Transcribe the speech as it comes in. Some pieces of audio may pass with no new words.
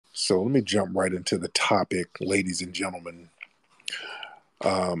So let me jump right into the topic, ladies and gentlemen.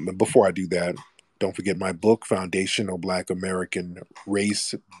 And before I do that, don't forget my book, Foundational Black American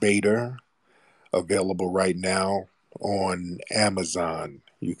Race Beta, available right now on Amazon.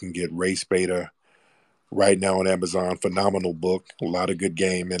 You can get Race Beta right now on Amazon. Phenomenal book. A lot of good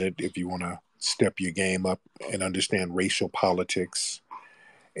game in it if you want to step your game up and understand racial politics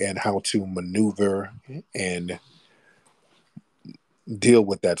and how to maneuver and deal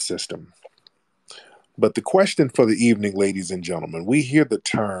with that system. But the question for the evening, ladies and gentlemen, we hear the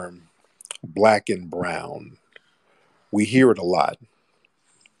term black and brown. We hear it a lot.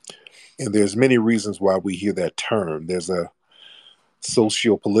 And there's many reasons why we hear that term. There's a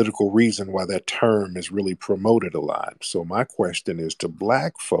socio-political reason why that term is really promoted a lot. So my question is to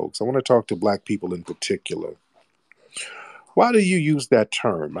black folks. I want to talk to black people in particular. Why do you use that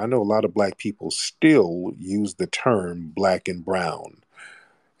term? I know a lot of black people still use the term black and brown.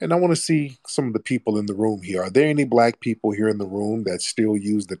 And I want to see some of the people in the room here. Are there any black people here in the room that still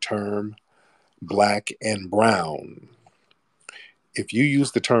use the term black and brown? If you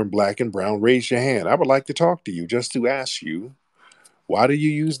use the term black and brown, raise your hand. I would like to talk to you just to ask you, why do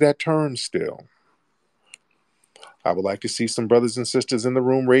you use that term still? I would like to see some brothers and sisters in the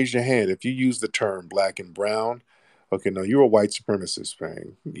room raise your hand. If you use the term black and brown, okay, no, you're a white supremacist,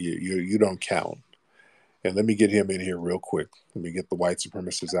 fan. You don't count. And let me get him in here real quick. Let me get the white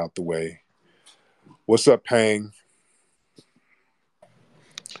supremacists out the way. What's up, Pang?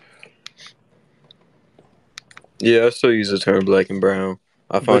 Yeah, I still use the term black and brown.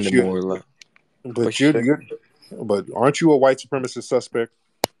 I find it more like. But aren't you a white supremacist suspect?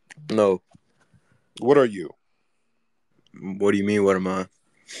 No. What are you? What do you mean? What am I?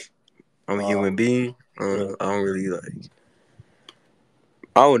 I'm a human being. I don't really like.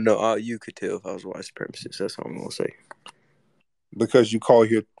 I would know. You could tell if I was a white supremacist. That's all I'm gonna say. Because you call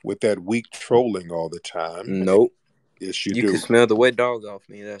here with that weak trolling all the time. Nope. Yes, you do. You can smell the wet dog off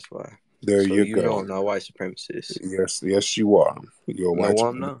me. That's why. There so you you go. know I'm not a white supremacist. Yes, you are. You're a white supremacist.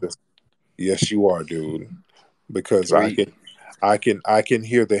 I'm not. Yes, you are, dude. Because Tariq. I can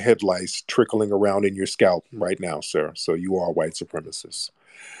hear the headlights trickling around in your scalp right now, sir. So you are a white supremacist.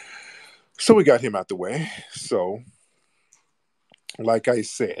 So we got him out the way. So, like I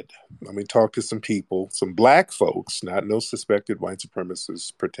said, let me talk to some people, some black folks, not no suspected white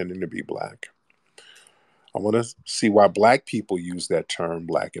supremacists pretending to be black. I want to see why black people use that term,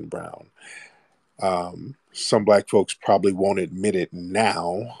 black and brown. Some black folks probably won't admit it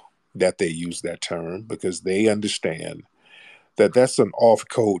now that they use that term because they understand that that's an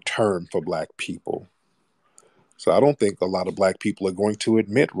off-code term for black people. So I don't think a lot of black people are going to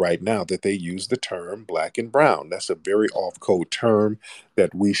admit right now that they use the term black and brown. That's a very off-code term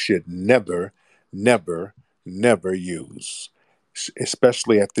that we should never, never, never use,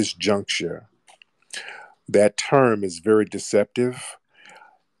 especially at this juncture. That term is very deceptive.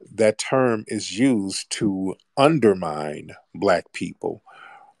 That term is used to undermine black people.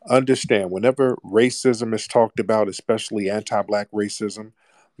 Understand, whenever racism is talked about, especially anti-black racism,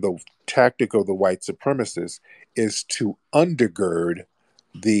 the tactic of the white supremacists is to undergird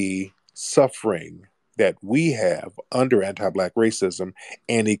the suffering that we have under anti-black racism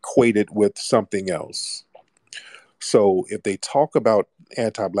and equate it with something else. So if they talk about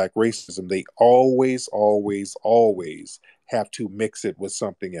anti-black racism, they always, always, always have to mix it with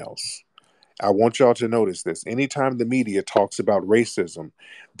something else. I want y'all to notice this. Anytime the media talks about racism,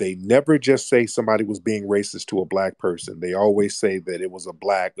 they never just say somebody was being racist to a black person. They always say that it was a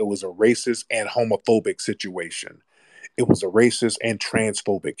racist and homophobic situation. It was a racist and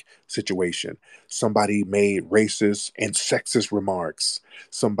transphobic situation. Somebody made racist and sexist remarks.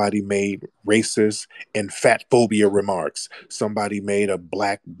 Somebody made racist and fat phobia remarks. Somebody made a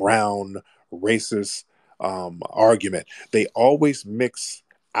black brown racist argument. They always mix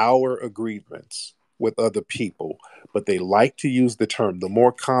our agreements with other people, but they like to use the term. The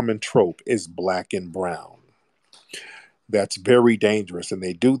more common trope is black and brown. That's very dangerous, and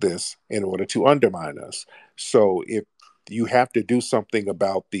they do this in order to undermine us. So if you have to do something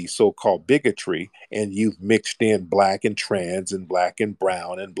about the so-called bigotry, and you've mixed in black and trans and black and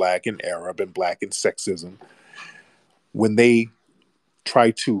brown and black and Arab and black and sexism, when they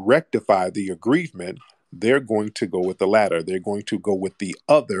try to rectify the agreement, they're going to go with the latter. They're going to go with the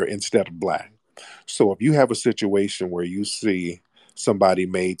other instead of black. So if you have a situation where you see somebody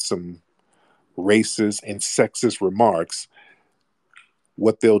made some racist and sexist remarks,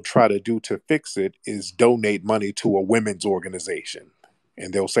 what they'll try to do to fix it is donate money to a women's organization.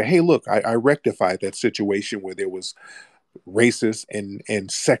 And they'll say, hey, look, I rectified that situation where there was racist and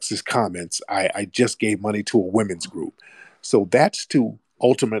sexist comments. I just gave money to a women's group. So that's to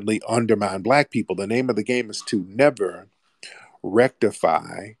ultimately undermine black people. The name of the game is to never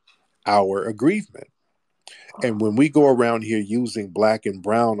rectify our aggrievement. And when we go around here using black and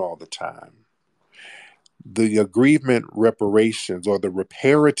brown all the time, the aggrievement reparations or the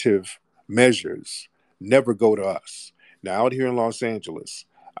reparative measures never go to us. Now, out here in Los Angeles,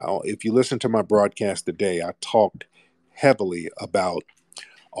 if you listen to my broadcast today, I talked heavily about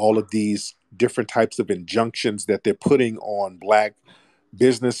all of these different types of injunctions that they're putting on black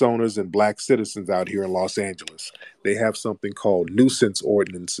business owners and black citizens out here in Los Angeles. They have something called nuisance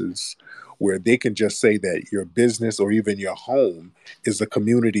ordinances where they can just say that your business or even your home is a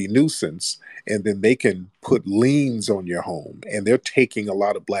community nuisance, and then they can put liens on your home. And they're taking a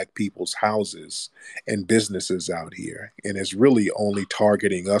lot of black people's houses and businesses out here. And it's really only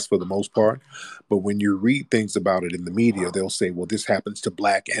targeting us for the most part. But when you read things about it in the media, they'll say, well, this happens to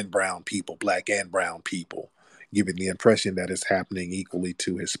black and brown people, giving the impression that it's happening equally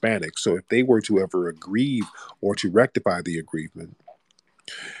to Hispanics. So if they were to ever aggrieve or to rectify the aggrievement,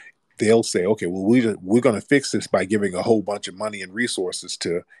 they'll say, okay, well, we're going to fix this by giving a whole bunch of money and resources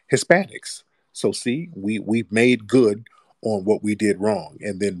to Hispanics. So see, we've made good on what we did wrong.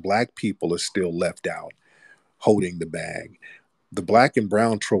 And then black people are still left out holding the bag. The black and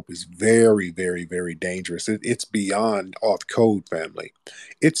brown trope is very, very, very dangerous. It's beyond off code, family.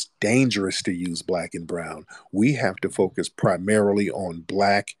 It's dangerous to use black and brown. We have to focus primarily on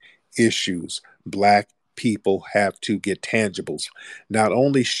black issues. Black people have to get tangibles. Not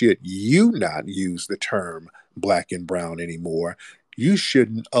only should you not use the term black and brown anymore, you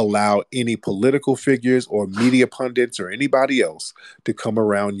shouldn't allow any political figures or media pundits or anybody else to come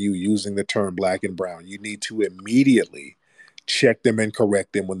around you using the term black and brown. You need to immediately check them and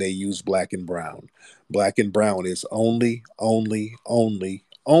correct them when they use black and brown. Black and brown is only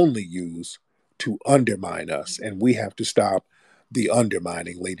used to undermine us. And we have to stop the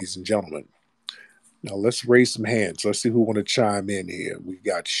undermining, ladies and gentlemen. Now let's raise some hands. Let's see who want to chime in here. We've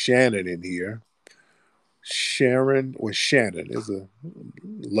got Shannon in here. Sharon or Shannon is a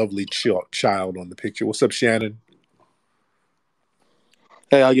lovely child on the picture. What's up, Shannon?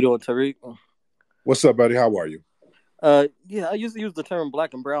 Hey, how you doing, Tariq? What's up, buddy? How are you? Yeah, I used to use the term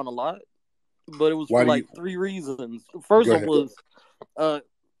black and brown a lot, but it was Why for do like you three reasons. The first go one ahead? was, uh,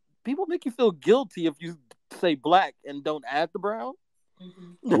 people make you feel guilty if you say black and don't add the brown.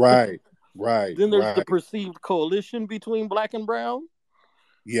 Right, right, Then there's the right. perceived coalition between black and brown,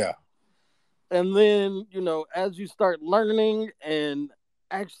 Yeah, and then as you start learning and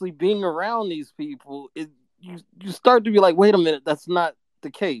actually being around these people, you start to be like, wait a minute, that's not the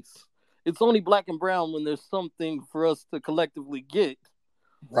case. It's only black and brown when there's something for us to collectively get.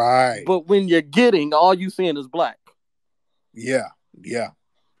 right. But when you're getting, all you seeing is black. Yeah, yeah.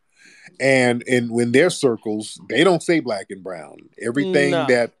 And when their circles, they don't say black and brown. Everything Nah,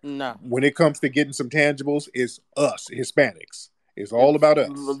 that nah. when it comes to getting some tangibles is us, Hispanics. It's all It's about us.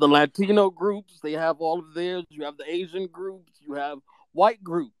 the Latino groups. They have all of theirs. You have the Asian groups. You have white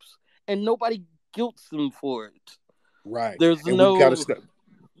groups, and nobody guilts them for it. Right. There's And we've got to no step.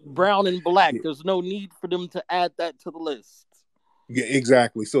 brown and black. There's no need for them to add that to the list. Yeah,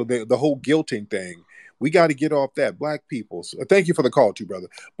 exactly. So the whole guilting thing, we got to get off that. Black people. So, thank you for the call, too, brother.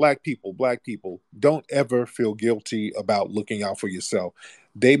 Black people, don't ever feel guilty about looking out for yourself.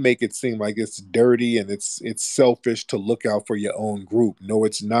 They make it seem like it's dirty and it's selfish to look out for your own group. No,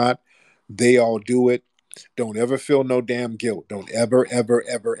 it's not. They all do it. Don't ever feel no damn guilt. Don't ever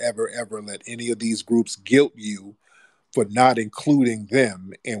let any of these groups guilt you for not including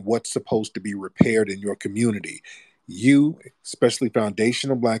them in what's supposed to be repaired in your community. You, especially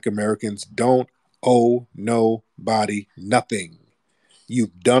foundational Black Americans, don't owe nobody nothing.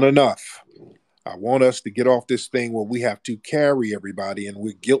 You've done enough. I want us to get off this thing where we have to carry everybody and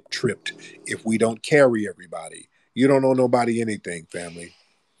we're guilt tripped if we don't carry everybody. You don't owe nobody anything, family.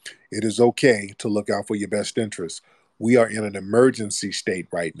 It is okay to look out for your best interests. We are in an emergency state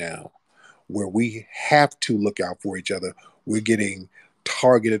right now where we have to look out for each other. We're getting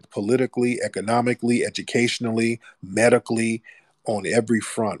targeted politically, economically, educationally, medically, on every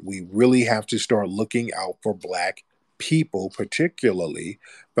front. We really have to start looking out for Black people, particularly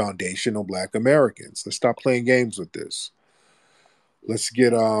foundational Black Americans. Let's stop playing games with this. Let's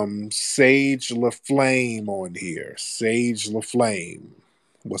get Sage LaFlame on here. Sage LaFlame.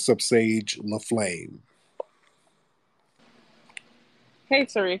 What's up, Sage LaFlame? Hey,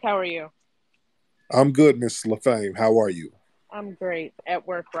 Tariq, how are you? I'm good, Miss LaFlame. How are you? I'm great at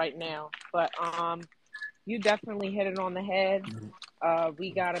work right now, but you definitely hit it on the head.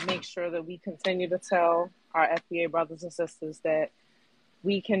 We got to make sure that we continue to tell our FBA brothers and sisters that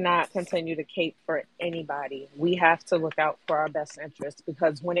We cannot continue to cape for anybody. We have to look out for our best interests,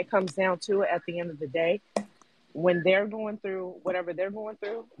 because when it comes down to it, at the end of the day, when they're going through whatever they're going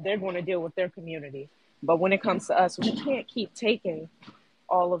through, they're going to deal with their community. But when it comes to us, we can't keep taking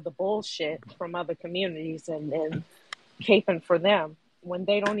all of the bullshit from other communities and caping for them when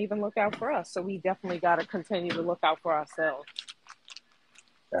they don't even look out for us. So we definitely got to continue to look out for ourselves.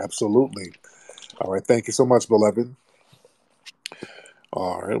 Absolutely. All right. Thank you so much, beloved.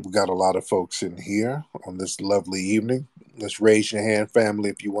 All right. We got a lot of folks in here on this lovely evening. Let's raise your hand, family,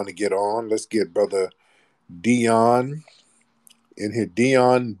 if you want to get on. Let's get Brother Dion in here.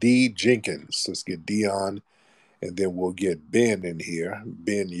 Dion D. Jenkins. Let's get Dion, and then we'll get Ben in here.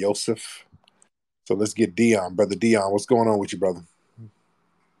 Ben Yosef. So let's get Dion. Brother Dion, what's going on with you, brother?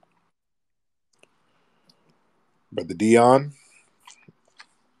 Brother Dion?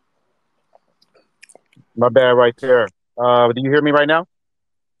 My bad right there. Do you hear me right now?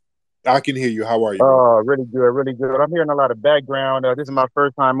 I can hear you. How are you, brother? Really good, really good. I'm hearing a lot of background. This is my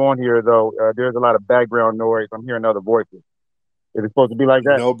first time on here, though. There's a lot of background noise. I'm hearing other voices. Is it supposed to be like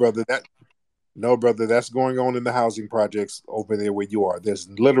that? No, brother. No, brother. That's going on in the housing projects over there where you are. There's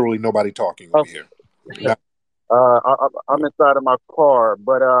literally nobody talking over Oh, here. I'm inside of my car,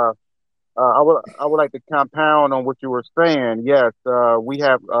 but I would like to compound on what you were saying. Yes, we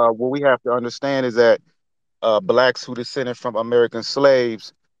have what we have to understand is that blacks who descended from American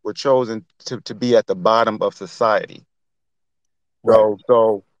slaves were chosen to be at the bottom of society. Right.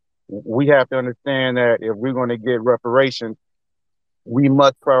 So we have to understand that if we're going to get reparations, we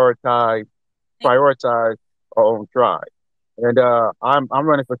must prioritize our own tribe. And I'm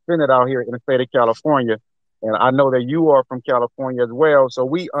running for Senate out here in the state of California, and I know that you are from California as well. So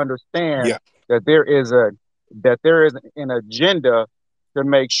we understand Yeah. that there is an agenda to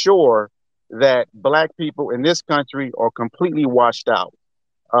make sure that black people in this country are completely washed out.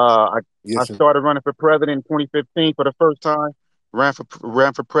 I Yes. started running for president in 2015 for the first time. Ran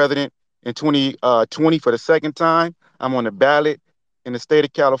for president in 2020 for the second time. I'm on the ballot in the state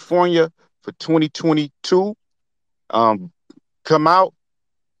of California for 2022. Um, Come out.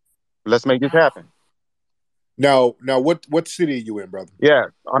 Let's make this happen. Now, what city are you in, brother? Yeah,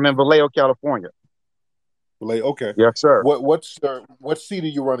 I'm in Vallejo, California. Like, okay. Yes, sir. What seat are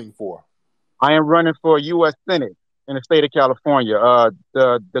you running for? I am running for U.S. Senate in the state of California.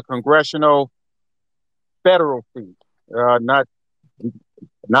 The congressional federal seat, not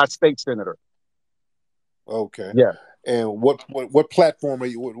state senator. Okay. Yeah. And what platform are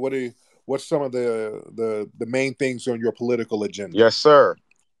you? What's some of the main things on your political agenda? Yes, sir.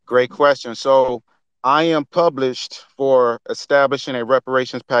 Great question. So I am published for establishing a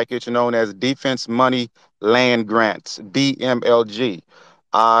reparations package known as Defense Money Land Grants, DMLG.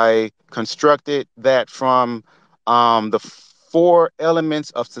 I constructed that from the four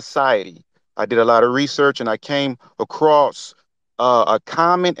elements of society. I did a lot of research and I came across a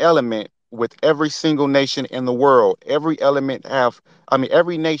common element with every single nation in the world. Every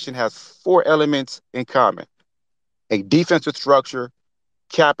nation has four elements in common: a defensive structure,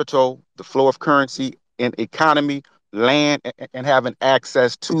 capital, the flow of currency, and economy, land, and having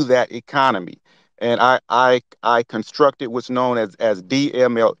access to that economy. And I constructed what's known as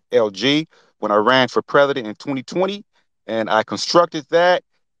DMLG when I ran for president in 2020, and I constructed that,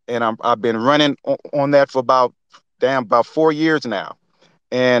 and I've been running on that for about 4 years now.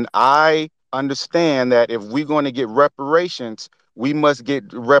 And I understand that if we're going to get reparations, we must get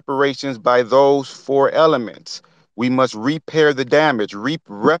reparations by those four elements. We must repair the damage.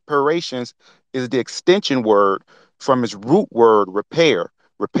 Reparations is the extension word from its root word, repair.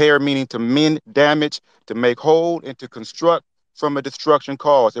 Repair meaning to mend damage, to make whole, and to construct from a destruction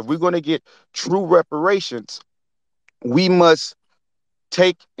cause. If we're going to get true reparations, we must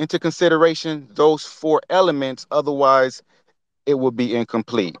take into consideration those four elements. Otherwise, it would be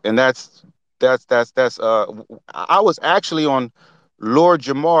incomplete. And that's I was actually on Lord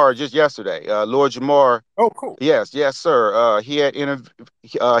Jamar just yesterday. Lord Jamar, Oh, cool. yes, sir. He had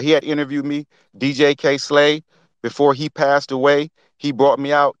interviewed me, DJ K Slay, before he passed away. He brought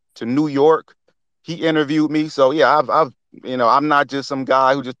me out to New York. He interviewed me. So yeah, I'm not just some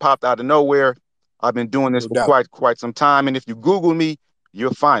guy who just popped out of nowhere. I've been doing this No for doubt. quite some time. And if you Google me,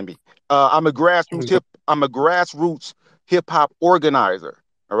 you'll find me. I'm a grassroots hip hop organizer.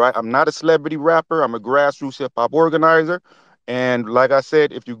 All right. I'm not a celebrity rapper. I'm a grassroots hip hop organizer. And like I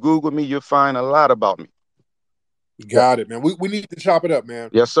said, if you Google me, you'll find a lot about me. Yeah. Got it, man. We need to chop it up, man.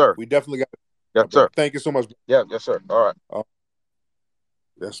 Yes, sir. We definitely got to Yes, chop it sir. up. Thank you so much. Yeah. Yes, sir. All right. Uh,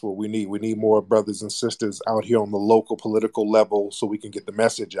 that's what we need. We need more brothers and sisters out here on the local political level so we can get the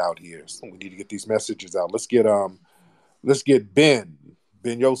message out here. So we need to get these messages out. Let's get Ben.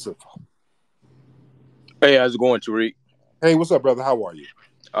 Ben Yosef. Hey, how's it going, Tariq? Hey, what's up, brother? How are you?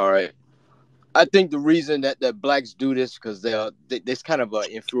 All right. I think the reason that blacks do this because there's kind of an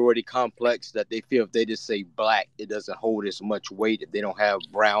inferiority complex that they feel if they just say black, it doesn't hold as much weight if they don't have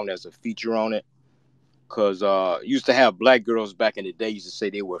brown as a feature on it. Because used to have black girls back in the day used to say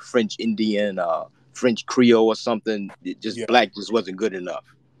they were French Indian, French Creole or something. Yeah. Black just wasn't good enough.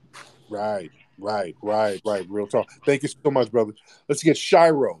 Right. Real talk. Thank you so much, brother. Let's get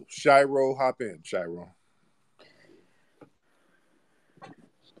Shiro. Shiro, hop in, Shiro.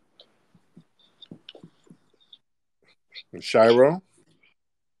 Shiro?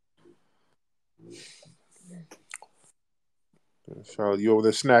 Shiro, you over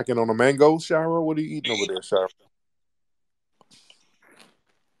there snacking on a mango, Shiro? What are you eating over there, Shiro?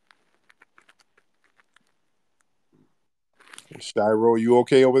 Shiro, you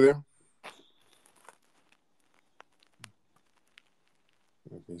okay over there?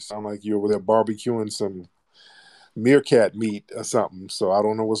 You sound like you over there barbecuing some meerkat meat or something. So I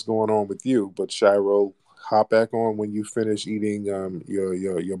don't know what's going on with you, but Shiro, hop back on when you finish eating your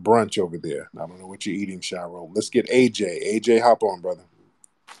brunch over there. I don't know what you're eating, Shiro. Let's get AJ. AJ, hop on, brother.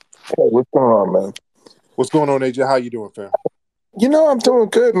 Hey, what's going on, man? What's going on, AJ? How you doing, fam? I'm doing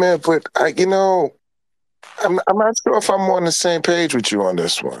good, man. But I'm not sure if I'm on the same page with you on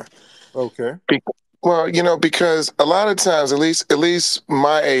this one. Okay. Well, because a lot of times, at least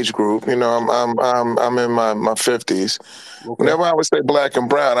my age group, I'm in my 50s. Okay. Whenever I would say black and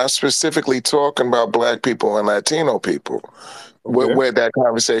brown, I'm specifically talking about black people and Latino people, Okay. where that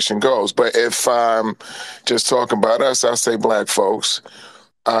conversation goes. But if I'm just talking about us, I'll say black folks,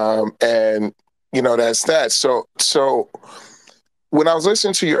 and that's that. So when I was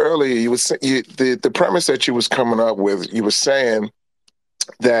listening to you earlier, the premise that you was coming up with, you were saying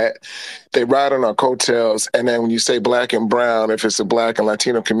that they ride on our coattails, and then when you say black and brown, if it's a black and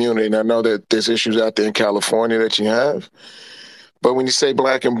Latino community, and I know that there's issues out there in California that you have, but when you say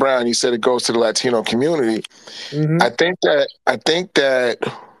black and brown, you said it goes to the Latino community. Mm-hmm. I think that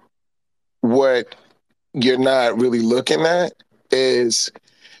what you're not really looking at is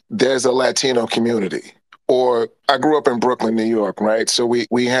there's a Latino community. Or I grew up in Brooklyn, New York, right? So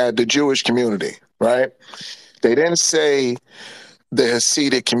we had the Jewish community, right? They didn't say the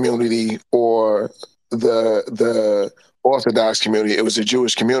Hasidic community or the Orthodox community. It was a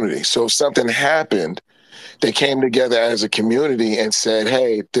Jewish community. So if something happened, they came together as a community and said,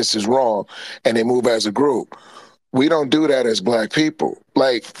 "Hey, this is wrong," and they move as a group. We don't do that as black people.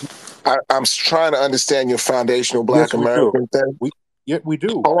 Like I'm trying to understand your foundational Black Yes, we do. American thing. We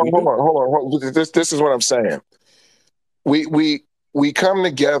do. Hold on, We hold do. on, hold on. Hold on. This is what I'm saying. We come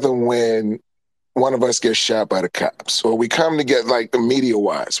together when one of us gets shot by the cops, or we come together like the media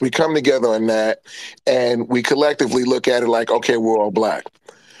wise. We come together on that, and we collectively look at it like, okay, we're all black.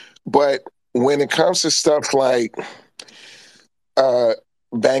 But when it comes to stuff like uh,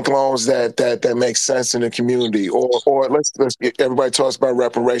 bank loans that make sense in the community, or let's everybody talks about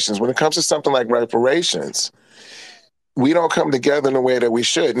reparations. When it comes to something like reparations, we don't come together in the way that we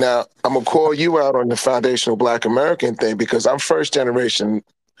should. Now, I'm gonna call you out on the foundational Black American thing because I'm first generation.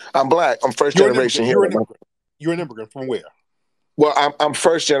 I'm black. I'm first You're an generation immigrant. here. You're an immigrant from where? Well, I'm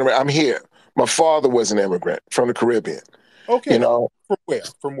first generation. I'm here. My father was an immigrant from the Caribbean. You Okay. know, From where?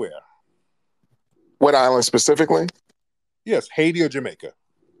 From where? what island specifically? Yes, Haiti or Jamaica.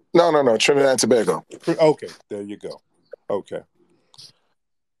 No. Trinidad and Tobago. Okay, there you go. Okay.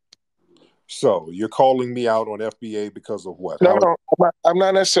 So you're calling me out on FBA because of what? No, How? no. I'm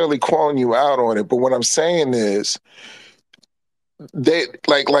not necessarily calling you out on it, but what I'm saying is they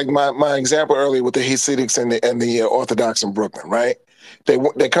like my example earlier with the Hasidics and the Orthodox in Brooklyn, right?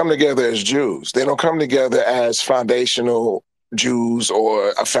 They come together as Jews. They don't come together as foundational Jews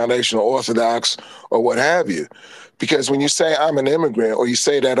or a foundational Orthodox or what have you. Because when you say I'm an immigrant, or you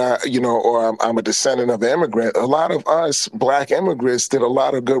say that or I'm a descendant of an immigrant, a lot of us Black immigrants did a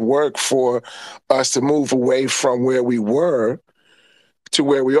lot of good work for us to move away from where we were to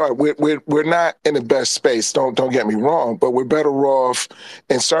where we are. We're not in the best space. Don't get me wrong, but we're better off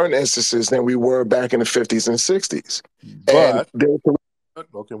in certain instances than we were back in the 50s and 60s. And But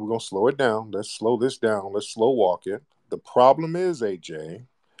okay, we're gonna slow it down. Let's slow this down. Let's slow walk it. The problem is, AJ,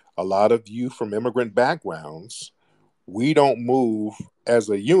 a lot of you from immigrant backgrounds, we don't move as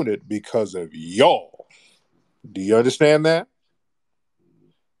a unit because of y'all. Do you understand that?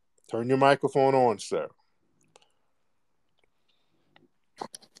 Turn your microphone on, sir.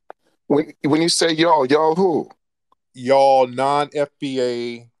 when you say y'all who? Y'all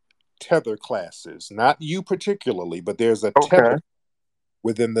non-FBA tether classes, not you particularly, but there's a tether Okay.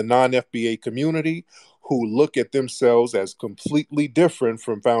 within the non-FBA community who look at themselves as completely different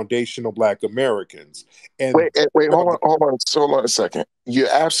from foundational Black Americans. And Wait, hold on a second. You're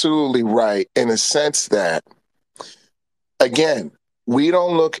absolutely right in the sense that, again, we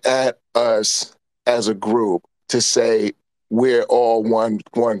don't look at us as a group to say we're all one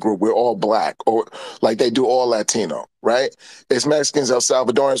group. We're all Black, or like they do all Latino, right? It's Mexicans, El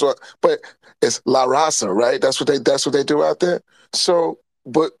Salvadorans, but it's La Raza, right? That's what they do out there. So,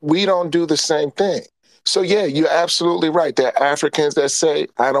 but we don't do the same thing. So yeah, you're absolutely right. There are Africans that say,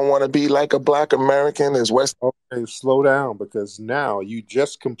 I don't want to be like a Black American. There's West. okay, slow down, because now you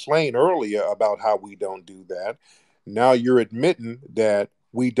just complained earlier about how we don't do that. Now you're admitting that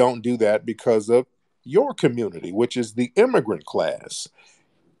we don't do that because of your community, which is the immigrant class.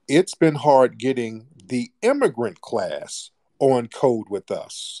 It's been hard getting the immigrant class on code with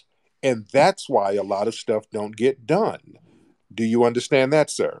us. And that's why a lot of stuff don't get done. Do you understand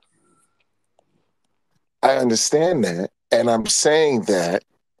that, sir? I understand that. And I'm saying that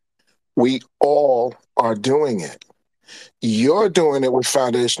we all are doing it. You're doing it with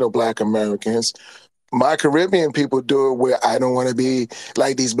foundational Black Americans. My Caribbean people do it where I don't want to be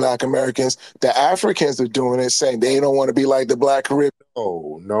like these Black Americans. The Africans are doing it saying they don't want to be like the Black Caribbean.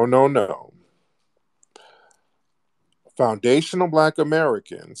 Oh, no, no, no. Foundational Black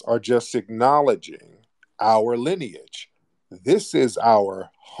Americans are just acknowledging our lineage. This is our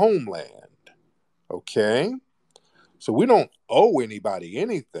homeland, okay? So we don't owe anybody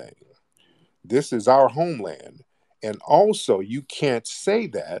anything. This is our homeland. And also, you can't say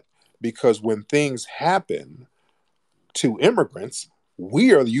that because when things happen to immigrants,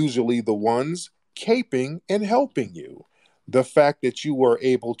 we are usually the ones caping and helping you. The fact that you were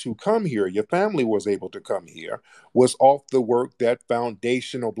able to come here, your family was able to come here, was off the work that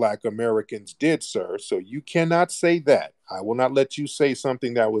foundational Black Americans did, sir. So you cannot say that. I will not let you say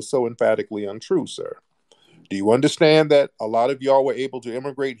something that was so emphatically untrue, sir. Do you understand that a lot of y'all were able to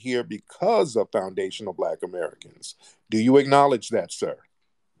immigrate here because of foundational Black Americans? Do you acknowledge that, sir?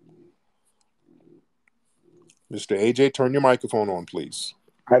 Mr. AJ, turn your microphone on, please.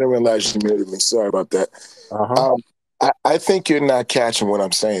 I didn't realize you muted me. Sorry about that. Uh-huh. I think you're not catching what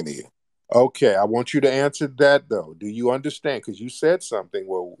I'm saying to you. Okay, I want you to answer that, though. Do you understand? Because you said something,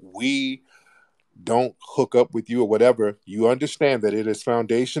 well, we don't hook up with you or whatever. You understand that it is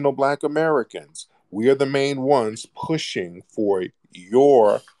foundational Black Americans. We are the main ones pushing for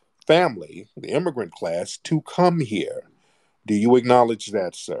your family, the immigrant class, to come here. Do you acknowledge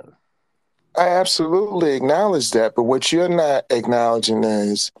that, sir? I absolutely acknowledge that, but what you're not acknowledging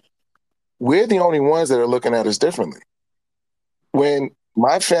is we're the only ones that are looking at us differently. When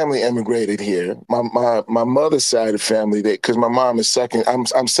my family immigrated here, my mother's side of the family, because my mom is second,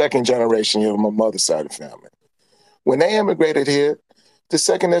 I'm second generation here on my mother's side of the family. When they immigrated here, the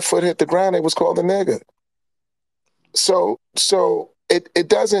second their foot hit the ground, it was called a nigger. So it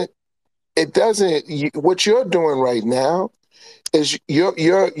doesn't what you're doing right now is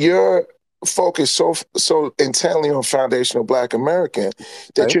you're focused so intently on foundational Black American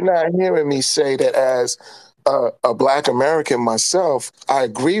that Right? you're not hearing me say that as a Black American myself, I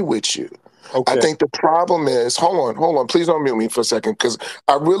agree with you. I Okay. think the problem is, hold on, please don't mute me for a second, because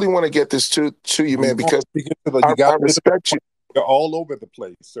I really want to get this to you, We man, want because to get to the, I, you got I to get to the respect you. point. You're all over the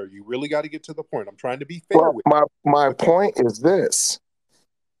place, sir. You really got to get to the point. I'm trying to be fair Well, with my you. point is this: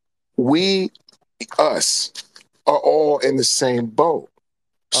 we, us, are all in the same boat.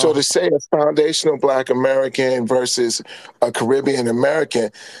 So Uh, to say a foundational Black American versus a Caribbean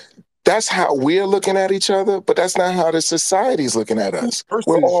American, that's how we're looking at each other, but that's not how the society's looking at us. We're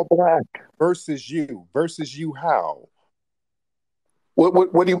versus all Black. versus you how?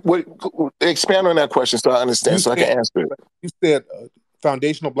 What do you expand on that question so I You understand, so I said can answer it? you said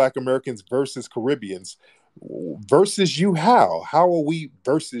foundational Black Americans versus Caribbeans. Versus you how? How are we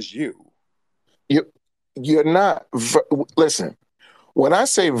versus you? You you're not listen. When I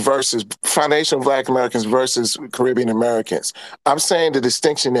say versus foundational Black Americans versus Caribbean Americans, I'm saying the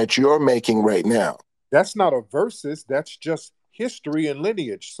distinction that you're making right now. That's not a versus. That's just history and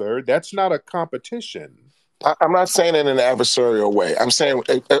lineage, sir. That's not a competition. I'm not saying it in an adversarial way. I'm When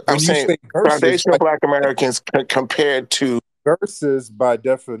you saying say versus, foundational Black Americans compared to. versus by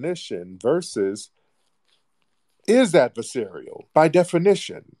definition, versus is adversarial by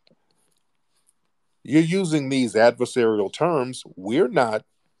definition. You're using these adversarial terms. We're not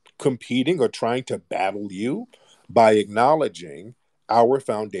competing or trying to battle you by acknowledging our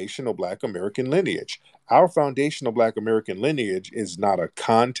foundational Black American lineage. Our foundational Black American lineage is not a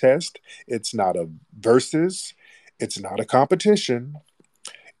contest, it's not a versus, it's not a competition,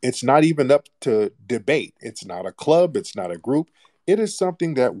 it's not even up to debate. It's not a club, it's not a group. It is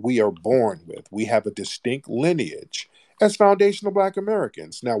something that we are born with. We have a distinct lineage as foundational Black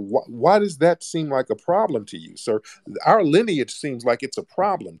Americans. Now, why does that seem like a problem to you, sir? Our lineage seems like it's a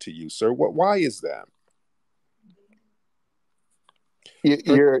problem to you, sir. Why is that?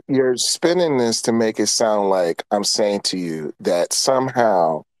 You're spinning this to make it sound like I'm saying to you that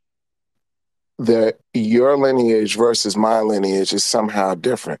somehow your lineage versus my lineage is somehow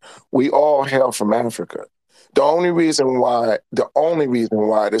different. We all hail from Africa. The only reason why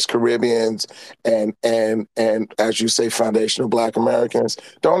there's Caribbeans and as you say, foundational Black Americans,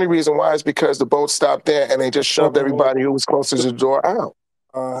 the only reason why is because the boat stopped there and they just shoved everybody who was closest to the door out.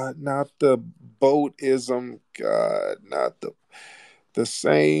 Not the boatism, God, not the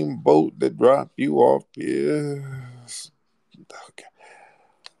same boat that dropped you off. Yes. Okay.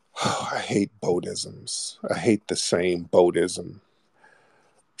 I hate boatisms. I hate the same boatism,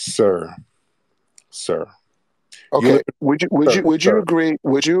 sir. Sir, you Okay. live, sir, Would you sir, agree?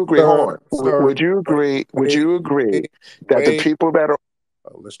 Would you agree? Hold sir, on. sir. Would you agree? Would Wait, you agree wait, that the wait. people that are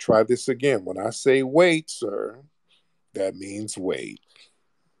Let's try this again. When I say wait, sir, that means wait.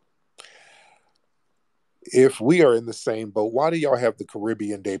 If we are in the same boat, why do y'all have the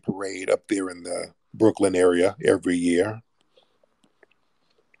Caribbean Day Parade up there in the Brooklyn area every year?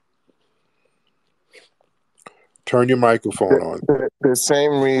 Turn your microphone on. the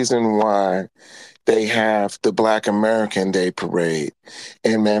same reason why they have the Black American Day Parade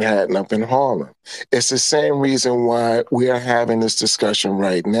in Manhattan up in Harlem? It's the same reason why we are having this discussion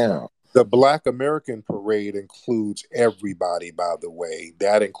right now. The Black American Parade includes everybody, by the way.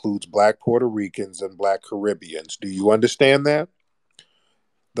 That includes Black Puerto Ricans and Black Caribbeans. Do you understand that?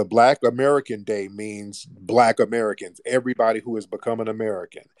 The Black American Day means Black Americans, everybody who has become an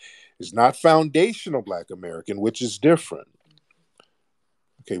American. It's not foundational Black American, which is different.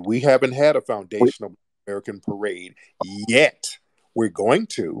 Okay, we haven't had a We, foundational American parade yet. We're going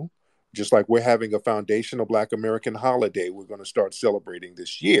to, just like we're having a foundational Black American holiday, we're going to start celebrating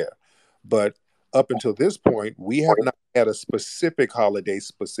this year. But up until this point, we have not had a specific holiday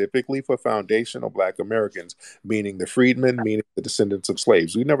specifically for foundational Black Americans, meaning the freedmen, meaning the descendants of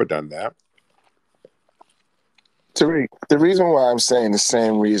slaves. We've never done that. Tariq, the reason why I'm saying the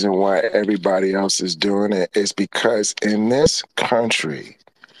same reason why everybody else is doing it is because in this country,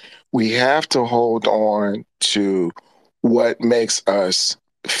 we have to hold on to what makes us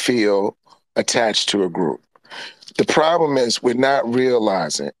feel attached to a group. The problem is we're not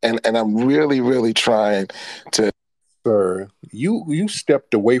realizing, and I'm really, really trying to. Sir, you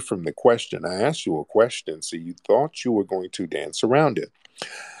stepped away from the question. I asked you a question, so you thought you were going to dance around it.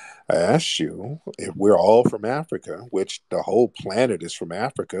 I asked you if we're all from Africa, which the whole planet is from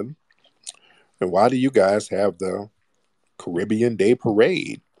Africa, then why do you guys have the Caribbean Day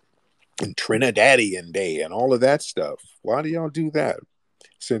Parade and Trinidadian Day and all of that stuff? Why do y'all do that?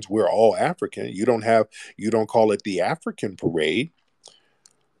 Since we're all African, you don't call it the African Parade.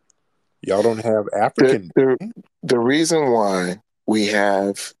 Y'all don't have The, African. the, the reason why we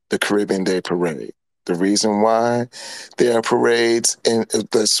have the Caribbean Day Parade, the reason why there are parades in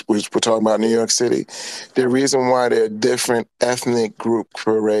this, we're talking about New York City, the reason why there are different ethnic group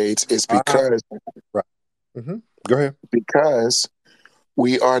parades is Ah, right. Mm-hmm. Go ahead. because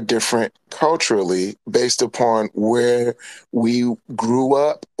we are different culturally based upon where we grew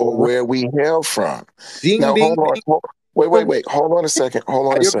up or Right. where we hail from. Ding, Now, ding, hold on. ding. Wait. Hold on a second. I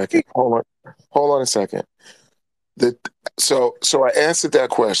agree. Hold on a second. The, so I answered that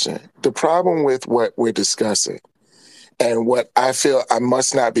question. The problem with what we're discussing and what I feel I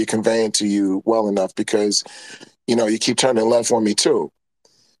must not be conveying to you well enough because, you keep turning left on me too.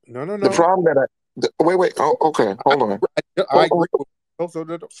 No, no, The no. problem wait. Oh, okay. I, Hold on. I agree with. Go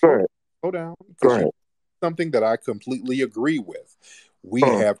ahead. Slow down, Go because you ahead. something that I completely agree with. We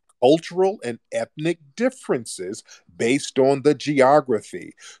Mm. have cultural and ethnic differences based on the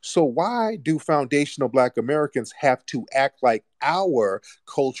geography. So why do foundational Black Americans have to act like our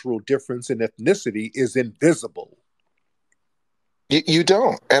cultural difference in ethnicity is invisible? You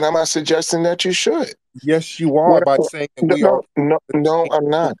don't, and I'm not suggesting that you should. Yes, you are What? by saying that No, we no, all no, the no, same I'm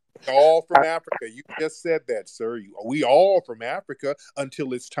group. not. We all from I, Africa. You just said that, sir. We all from Africa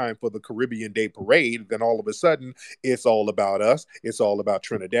until it's time for the Caribbean Day Parade. Then all of a sudden, it's all about us. It's all about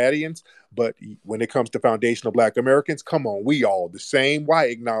Trinidadians. But when it comes to foundational Black Americans, come on, we all the same. Why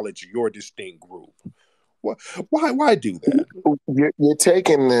acknowledge your distinct group? Why? Why do that? you're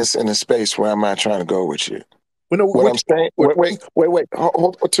taking this in a space where I'm not trying to go with you. Well, no, What I'm saying, wait.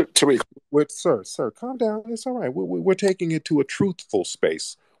 Tariq. Sir, calm down. It's all right. We're taking it to a truthful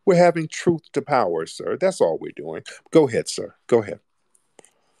space. We're having truth to power, sir. That's all we're doing. Go ahead, sir. Go ahead.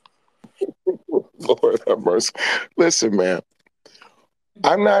 Lord have mercy. Listen, man.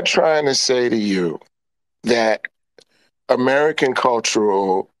 I'm not trying to say to you that American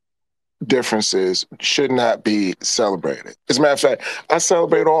cultural differences should not be celebrated. As a matter of fact, I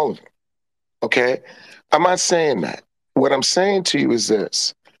celebrate all of them. Okay? I'm not saying that. What I'm saying to you is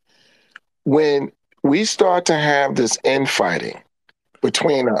this: when we start to have this infighting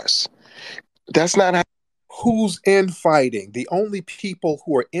between us, that's not how. Who's infighting? The only people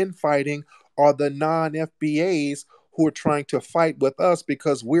who are infighting are the non FBAs who are trying to fight with us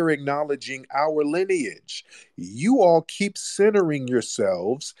because we're acknowledging our lineage. You all keep centering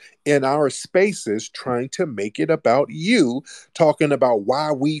yourselves in our spaces, trying to make it about you, talking about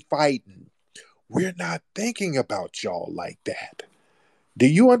why we fighting. We're not thinking about y'all like that. Do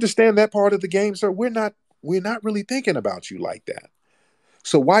you understand that part of the game, sir? We're not really thinking about you like that.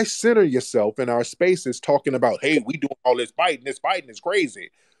 So why center yourself in our spaces talking about, hey, we doing all this fighting is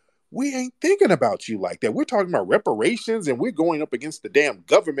crazy. We ain't thinking about you like that. We're talking about reparations and we're going up against the damn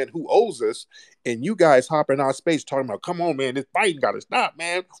government who owes us. And you guys hop in our space talking about, come on, man, this fighting gotta stop,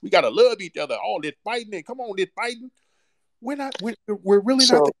 man. We gotta love each other. All this fighting and come on, this fighting. We're really not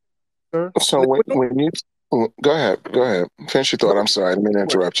So, there, sir. so when you go ahead, finish your thought. I'm sorry, I didn't mean to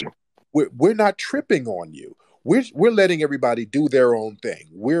interrupt you. We're not tripping on you. We're letting everybody do their own thing.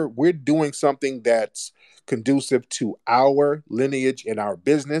 We're doing something that's conducive to our lineage and our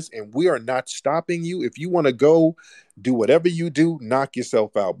business, and we are not stopping you. If you want to go do whatever you do, knock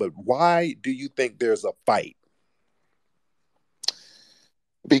yourself out. But why do you think there's a fight?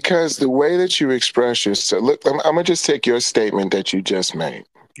 Because the way that you express yourself, look, I'm gonna just take your statement that you just made.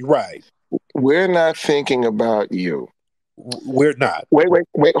 Right. We're not thinking about you. We're not. Wait.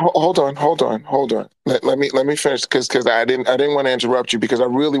 Hold on. Let me finish because I didn't want to interrupt you because I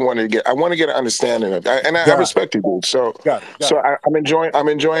really wanted to I want to get an understanding of it. I Got respect you, dude. So it. Got it. Got so it. I'm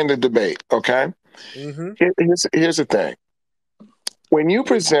enjoying the debate. Okay. Mm-hmm. Here's the thing. When you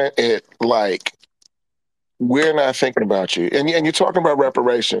present it like we're not thinking about you, and you're talking about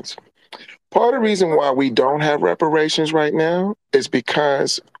reparations. Part of the reason why we don't have reparations right now is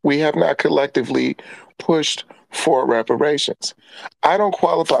because we have not collectively pushed for reparations. I don't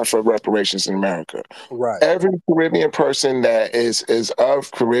qualify for reparations in America. Right. Every Caribbean person that is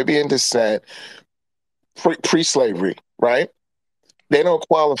of Caribbean descent, pre-slavery, right? They don't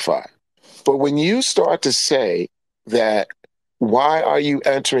qualify. But when you start to say that, why are you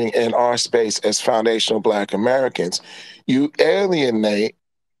entering in our space as foundational Black Americans? You alienate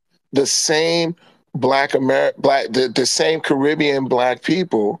the same the same Caribbean Black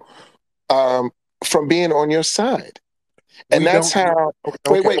people um, from being on your side, and We that's don't. how. Okay.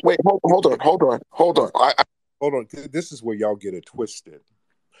 Hold on. Hold on. This is where y'all get it twisted.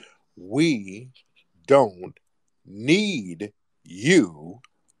 We don't need you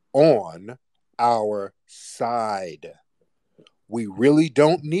on our side. We really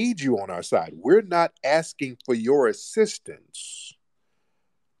don't need you on our side. We're not asking for your assistance.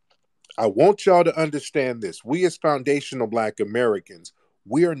 I want y'all to understand this. We, as foundational Black Americans,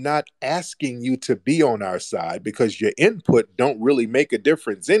 we are not asking you to be on our side because your input don't really make a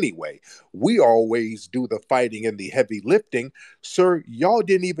difference anyway. We always do the fighting and the heavy lifting. Sir, y'all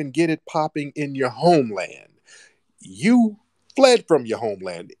didn't even get it popping in your homeland. You fled from your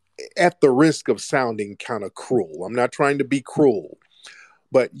homeland at the risk of sounding kind of cruel. I'm not trying to be cruel,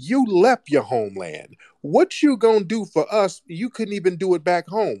 but you left your homeland. What you gonna do for us? You couldn't even do it back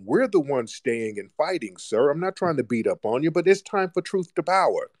home. We're the ones staying and fighting, sir. I'm not trying to beat up on you, but it's time for truth to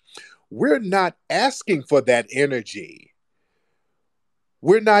power. We're not asking for that energy.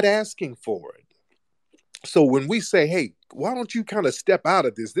 We're not asking for it. So when we say, hey, why don't you kind of step out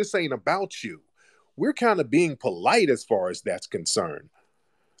of this? This ain't about you. We're kind of being polite as far as that's concerned.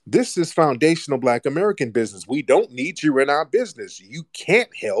 This is foundational Black American business. We don't need you in our business. You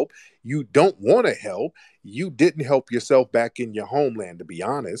can't help. You don't want to help. You didn't help yourself back in your homeland, to be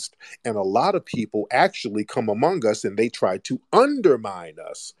honest. And a lot of people actually come among us and they try to undermine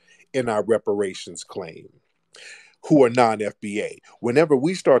us in our reparations claim, who are non FBA. Whenever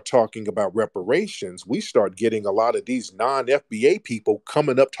we start talking about reparations, we start getting a lot of these non FBA people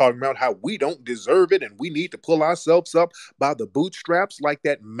coming up talking about how we don't deserve it and we need to pull ourselves up by the bootstraps, like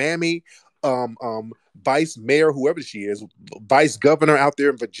that mammy vice mayor, whoever she is, vice governor out there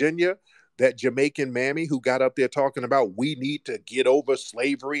in Virginia. That Jamaican mammy who got up there talking about we need to get over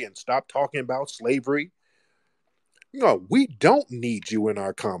slavery and stop talking about slavery. No, we don't need you in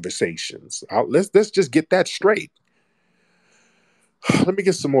our conversations. Let's just get that straight. Let me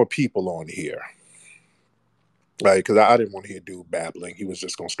get some more people on here. Right, because I didn't want to hear dude babbling. He was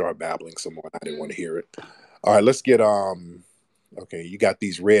just gonna start babbling some more. I didn't want to hear it. All right, let's get Okay, you got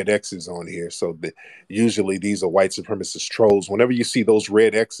these red X's on here, so usually these are white supremacist trolls. Whenever you see those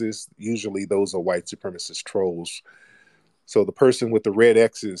red X's, usually those are white supremacist trolls. So the person with the red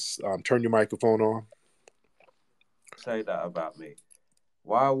X's, turn your microphone on. Say that about me.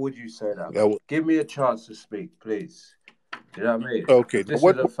 Why would you say that about Yeah, me? Give me a chance to speak, please. Do you know what I mean? okay, Because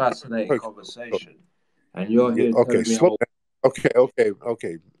now this is a fascinating okay, conversation, and you're yeah, here okay, telling me I'm slow a. down.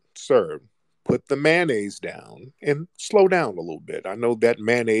 Okay, sir. Put the mayonnaise down and slow down a little bit. I know that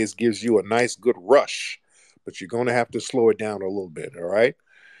mayonnaise gives you a nice, good rush, but you're going to have to slow it down a little bit. All right.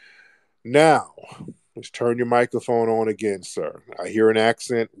 Now, let's turn your microphone on again, sir. I hear an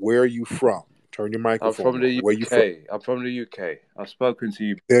accent. Where are you from? Turn your I'm microphone from the on. Where are you from? UK. I'm from the UK. I've spoken to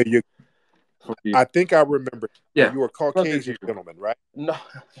you There you. from the. I think I remember. Yeah, You were a spoken to Caucasian you. gentleman, right? No,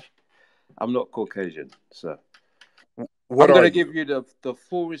 I'm not Caucasian, sir. What I'm are gonna give you? you the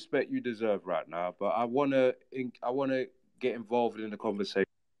full respect you deserve right now, but I wanna get involved in the conversation.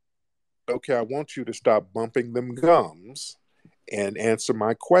 Okay, I want you to stop bumping them gums and answer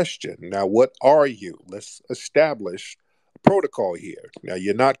my question. Now, what are you? Let's establish a protocol here. Now,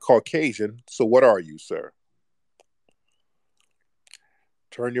 you're not Caucasian, so what are you, sir?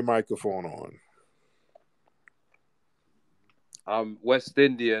 Turn your microphone on. I'm West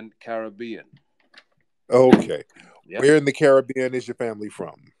Indian Caribbean. Okay. Yeah, Where in the Caribbean is your family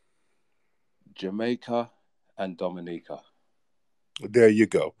from? Jamaica and Dominica. There you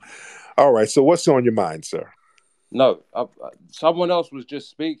go. All right. So, what's on your mind, sir? No, someone else was just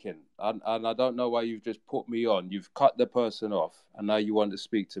speaking, and I don't know why you've just put me on. You've cut the person off, and now you want to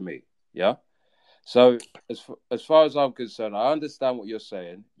speak to me. Yeah. So as far as I'm concerned, I understand what you're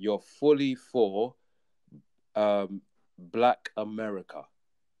saying. You're fully for um, Black America.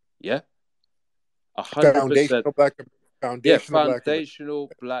 Yeah, 100%. Foundational black, Yeah, foundational black America.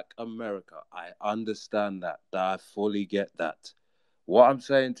 foundational Black America. I understand that. I fully get that. What I'm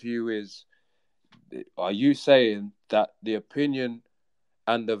saying to you is, are you saying that the opinion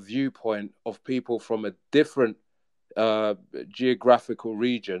and the viewpoint of people from a different uh, geographical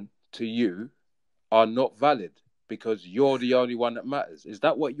region to you are not valid because you're the only one that matters? Is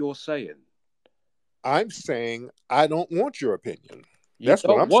that what you're saying? I'm saying I don't want your opinion. You That's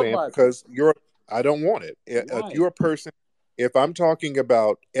what don't I'm want saying my opinion. because you're. I don't want it. If Why? you're a person, if I'm talking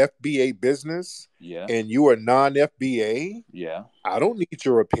about FBA business Yeah, and you are non-FBA, yeah. I don't need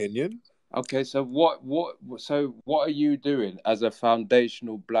your opinion. Okay, so what are you doing as a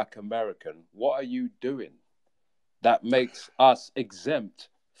foundational Black American? What are you doing that makes us exempt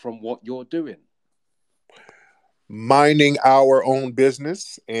from what you're doing? Minding our own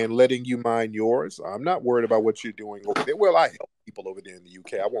business and letting you mind yours. I'm not worried about what you're doing over there. Well, I help people over there in the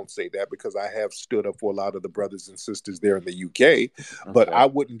UK. I won't say that because I have stood up for a lot of the brothers and sisters there in the UK, but Okay. I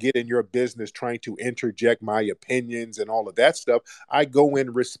wouldn't get in your business trying to interject my opinions and all of that stuff. I go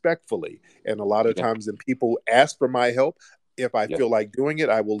in respectfully. And a lot of Yeah, times when people ask for my help, if I yeah. feel like doing it,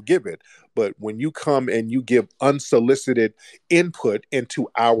 I will give it. But when you come and you give unsolicited input into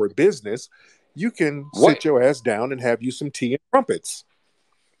our business, you can What? sit your ass down and have you some tea and crumpets.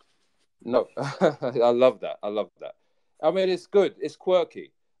 No, I love that. I love that. I mean, it's good. It's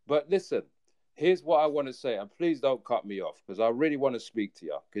quirky. But listen, here's what I want to say, and please don't cut me off because I really want to speak to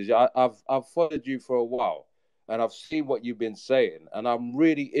you because I've followed you for a while and I've seen what you've been saying, and I'm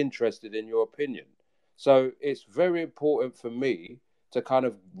really interested in your opinion. So it's very important for me to kind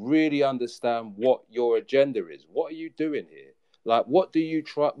of really understand what your agenda is. What are you doing here? Like, what do you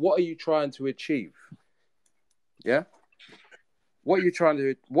try? What are you trying to achieve? Yeah. What are you trying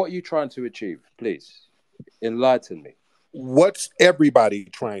to achieve? Please enlighten me. What's everybody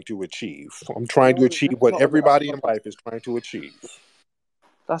trying to achieve? I'm trying to No, achieve what that's everybody not in life is trying to achieve.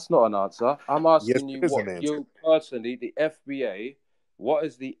 that's not an answer. I'm Yes, asking it you is what an answer. you personally, the FBA, what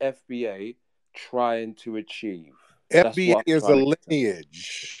is the FBA trying to achieve? That's FBA what I'm is a trying to get at.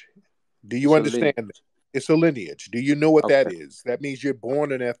 lineage. Do you It's a understand that? lineage. It's a lineage. Do you know what that Okay. is? That means you're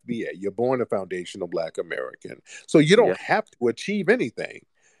born an FBA. You're born a foundational Black American. So you don't Yeah. have to achieve anything.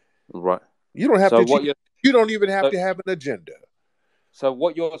 Right. You don't have to So achieve. what you're You don't even have so, to have an agenda. so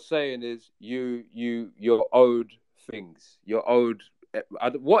what you're saying is you're owed things. You're owed.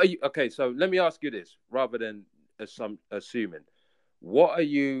 What are you? Okay. So let me ask you this, rather than assuming. What are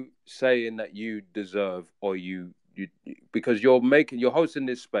you saying that you deserve, or you because you're hosting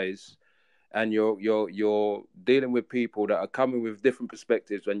this space and you're dealing with people that are coming with different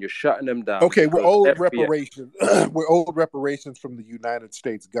perspectives and you're shutting them down Okay, we're because owed FBA. reparations. We're owed reparations from the United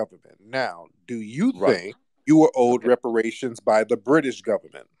States government. Now, do you Right. think you were owed Okay. reparations by the British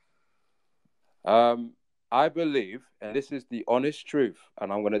government? Um, I believe, and this is the honest truth,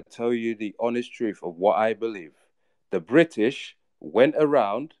 and I'm going to tell you the honest truth of what I believe. The British went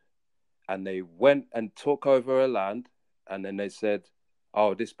around and they went and took over a land, and then they said,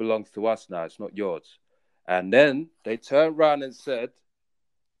 "Oh, this belongs to us now. It's not yours." And then they turned around and said,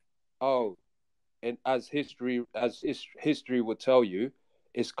 "Oh, and history would tell you,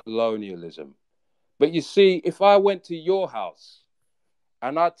 it's colonialism." But you see, if I went to your house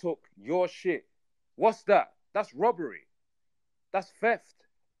and I took your shit, what's that? That's robbery. That's theft.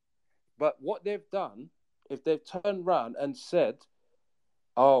 But what they've done, if they've turned around and said,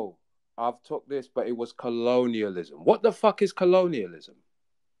 "Oh, I've took this, but it was colonialism." What the fuck is colonialism?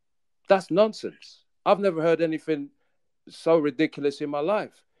 That's nonsense. I've never heard anything so ridiculous in my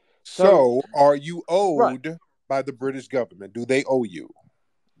life. So, So, are you right, owed by the British government? Do they owe you?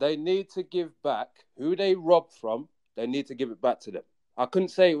 they need to give back who they robbed from. They need to give it back to them. I couldn't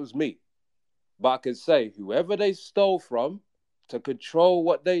say it was me, but I can say whoever they stole from to control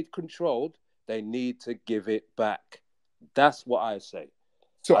what they controlled, they need to give it back. That's what I say.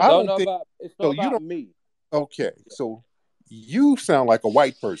 So I I don't don't know think about, it's not so. You about don't. me. Okay. So you sound like a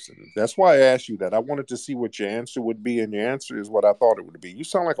white person. That's why I asked you that. I wanted to see what your answer would be, and your answer is what I thought it would be. You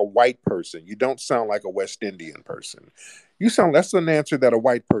sound like a white person. You don't sound like a West Indian person. You sound That's an answer that a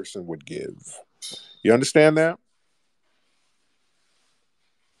white person would give. You understand that?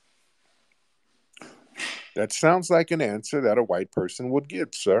 That sounds like an answer that a white person would give,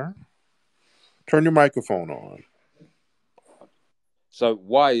 sir. Turn your microphone on. So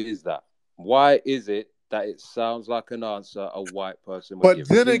why is that? Why is it that it sounds like an answer a white person would But give?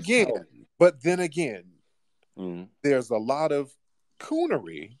 then Please again, tell me. but then again, Mm, there's a lot of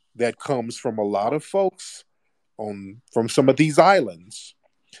coonery that comes from a lot of folks on from some of these islands.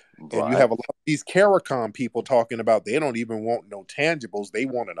 And you right. have a lot of these CARICOM people talking about they don't even want no tangibles. They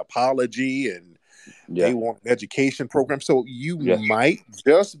want an apology and they Yeah. want an education program. So you Yeah. might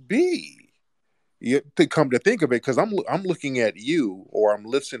just be, to come to think of it, because I'm looking at you, or I'm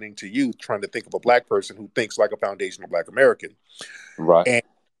listening to you trying to think of a black person who thinks like a foundational black American. Right. And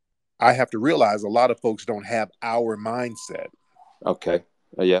I have to realize a lot of folks don't have our mindset. Okay.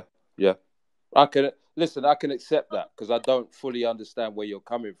 Yeah. Yeah. I can listen. I can accept that because I don't fully understand where you're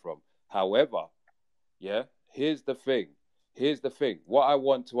coming from. However, yeah. Here's the thing. Here's the thing. What I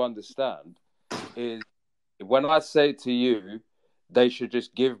want to understand is when I say to you, they should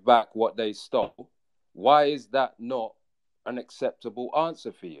just give back what they stole. Why is that not an acceptable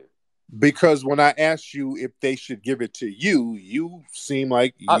answer for you? Because when I asked you if they should give it to you, you seem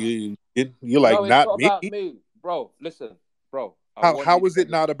like I, you're like, no, it's not not me. about me, bro. Listen, bro. I want you How to is it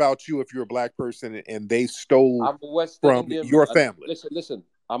not understand. about you if you're a black person and they stole I'm a West from Indian your man. family? Listen.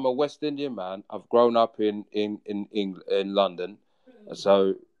 I'm a West Indian man. I've grown up in London,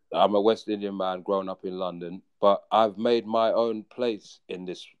 so I'm a West Indian man, grown up in London. But I've made my own place in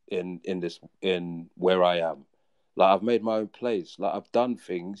where I am. Like I've made my own place. Like I've done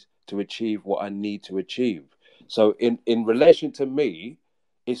things to achieve what I need to achieve. So in relation to me,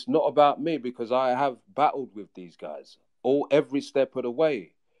 it's not about me because I have battled with these guys all every step of the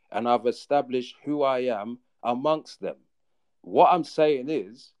way, and I've established who I am amongst them. What I'm saying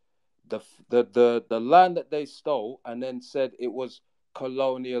is the land that they stole and then said it was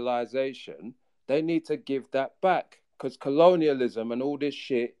colonialization, they need to give that back because colonialism and all this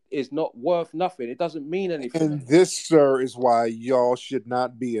shit is not worth nothing. It doesn't mean anything And anymore. this, sir, is why y'all should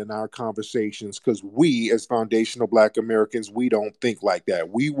not be in our conversations, because we, as foundational black Americans, we don't think like that.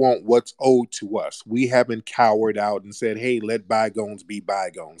 We want what's owed to us. We haven't cowered out and said, hey, let bygones be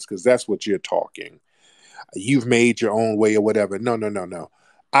bygones, because that's what you're talking. You've made your own way or whatever. No, no, no, no.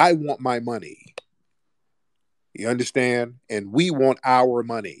 I want my money. You understand? And we want our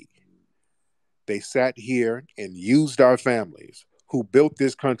money. They sat here and used our families who built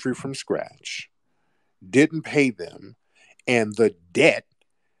this country from scratch, didn't pay them, and the debt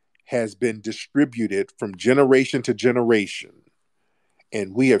has been distributed from generation to generation.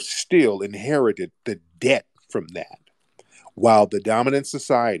 And we have still inherited the debt from that. While the dominant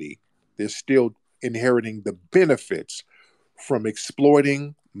society, they're still inheriting the benefits from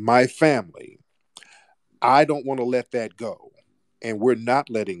exploiting my family. I don't want to let that go. And we're not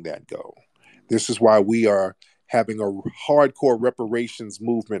letting that go. This is why we are having a hardcore reparations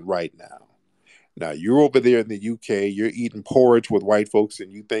movement right now. Now, you're over there in the UK, you're eating porridge with white folks,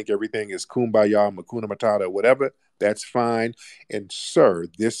 and you think everything is kumbaya, makuna matata, whatever. That's fine. And, sir,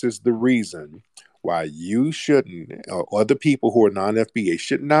 this is the reason why you shouldn't, or other people who are non FBA,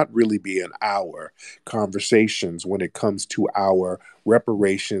 should not really be in our conversations when it comes to our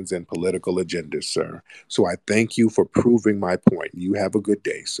reparations and political agendas, sir. So I thank you for proving my point. You have a good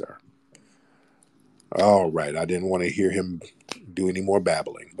day, sir. All right. I didn't want to hear him do any more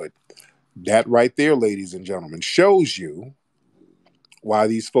babbling, but that right there, ladies and gentlemen, shows you Why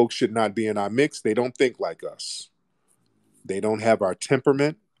these folks should not be in our mix? They don't think like us. They don't have our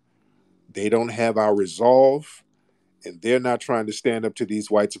temperament. They don't have our resolve. And they're not trying to stand up to these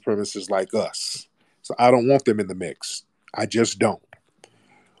white supremacists like us. So I don't want them in the mix. I just don't.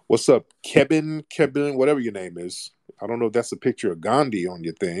 What's up, Kevin, whatever your name is? I don't know if that's a picture of Gandhi on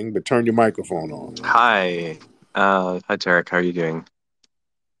your thing, but turn your microphone on. Hi. Hi, Tariq. How are you doing?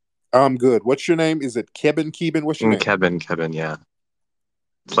 I'm good. What's your name? Is it Kevin? What's your name? Kevin, yeah.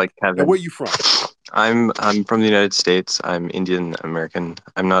 It's like And Kevin. where you from? I'm from the United States. I'm Indian American.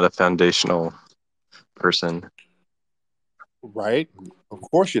 I'm not a foundational person. Right. Of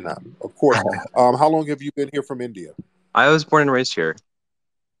course you're not. Of course. How long have you been here from India? I was born and raised here.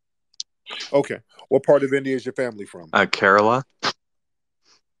 Okay. What part of India is your family from? Kerala.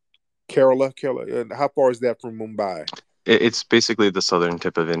 Kerala. And how far is that from Mumbai? It's basically the southern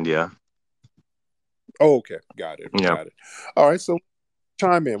tip of India. Oh, okay. Got it. Yeah. Got it. All right. So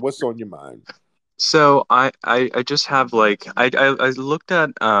chime in. What's on your mind? So I just have like I looked at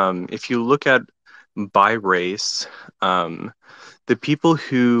if you look at by race, the people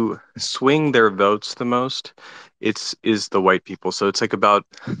who swing their votes the most, is the white people. So it's like about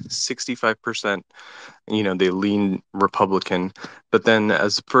 65%, they lean Republican. But then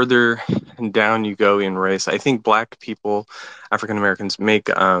as further down you go in race, I think black people, African Americans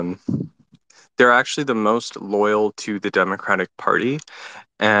they're actually the most loyal to the Democratic Party.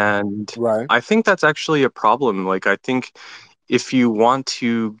 And Right. I think that's actually a problem. Like, I think if you want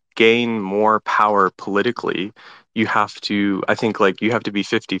to gain more power politically, I think, like, you have to be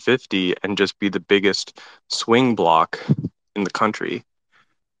 50-50 and just be the biggest swing block in the country.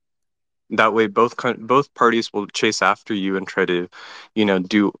 That way, both parties will chase after you and try to,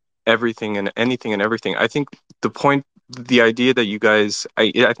 do everything and anything and everything. I think the idea that you guys,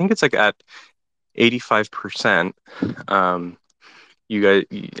 I think it's like at 85%, you guys,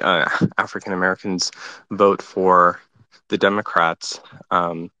 African Americans vote for the Democrats,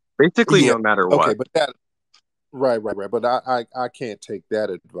 basically Yeah. no matter Okay. what. But that. Right. But I can't take that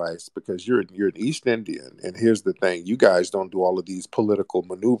advice because you're an East Indian, and here's the thing: you guys don't do all of these political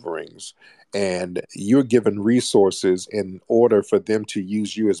maneuverings, and you're given resources in order for them to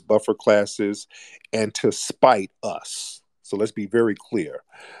use you as buffer classes and to spite us. So let's be very clear.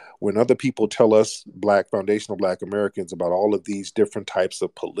 When other people tell us foundational black Americans about all of these different types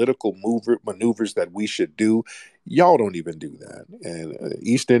of political maneuvers that we should do, y'all don't even do that. And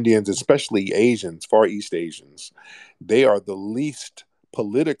East Indians, especially Asians, Far East Asians, they are the least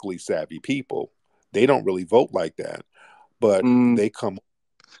politically savvy people. They don't really vote like that, but Mm, they come.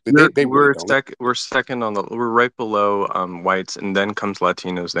 They really don't. we're second we're right below whites, and then comes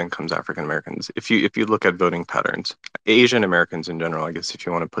Latinos, then comes African Americans. If you look at voting patterns, Asian Americans in general, I guess if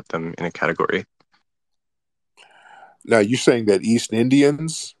you want to put them in a category. Now you're saying that East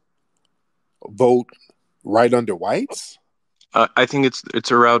Indians vote right under whites? I think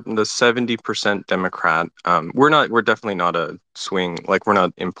it's around the 70% Democrat. We're definitely not a swing, like we're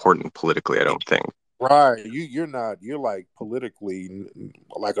not important politically, I don't think. Right. You're not. You're like politically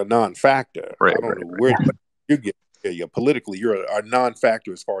like a non-factor. Right, I don't know right, where you get. Yeah, politically, you're a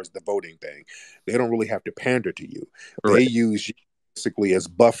non-factor as far as the voting thing. They don't really have to pander to you. They right. use you basically as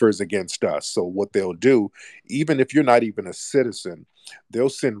buffers against us. So what they'll do, even if you're not even a citizen, they'll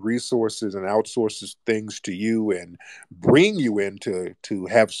send resources and outsources things to you and bring you in to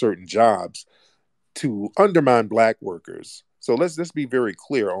have certain jobs to undermine black workers. So let's be very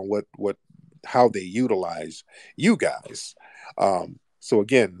clear on what how they utilize you guys. So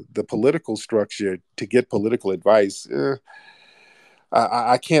again, the political structure to get political advice,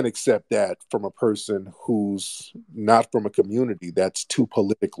 I can't accept that from a person who's not from a community that's too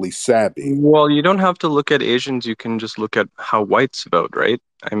politically savvy. Well, you don't have to look at Asians, you can just look at how whites vote, right?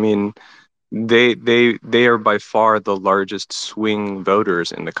 I mean, they are by far the largest swing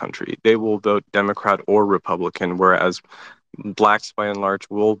voters in the country. They will vote Democrat or Republican, whereas blacks by and large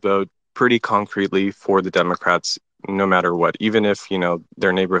will vote pretty concretely for the Democrats no matter what. Even if,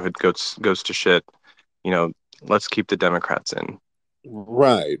 their neighborhood goes to shit, let's keep the Democrats in.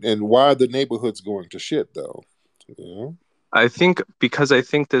 Right. And why are the neighborhoods going to shit though? You I think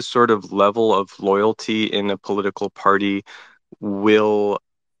this sort of level of loyalty in a political party will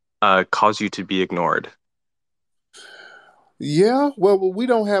cause you to be ignored. Yeah, well, we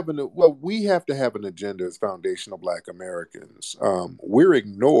don't have we have to have an agenda as foundational Black Americans. We're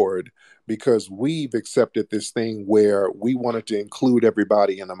ignored because we've accepted this thing where we wanted to include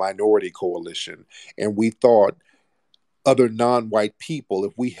everybody in a minority coalition, and we thought other non-white people,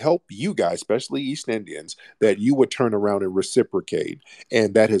 if we help you guys, especially East Indians, that you would turn around and reciprocate,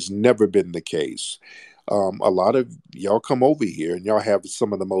 and that has never been the case. A lot of y'all come over here and y'all have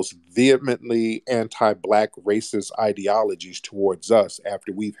some of the most vehemently anti-black racist ideologies towards us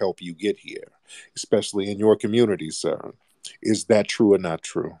after we've helped you get here, especially in your community, sir. Is that true or not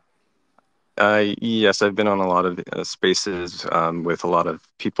true? Yes, I've been on a lot of spaces with a lot of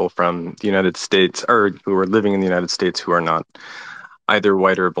people from the United States, or who are living in the United States, who are not either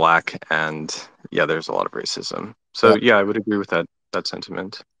white or black, and yeah, there's a lot of racism. So Uh, yeah, I would agree with that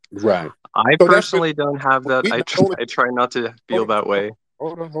sentiment. right. I So that's been personally don't have that. we not only I try not to hold feel on, that way.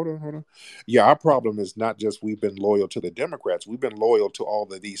 hold on. Yeah, our problem is not just we've been loyal to the Democrats. We've been loyal to all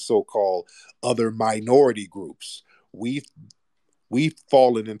of these so-called other minority groups. We've we've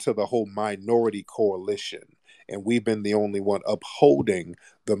fallen into the whole minority coalition, and we've been the only one upholding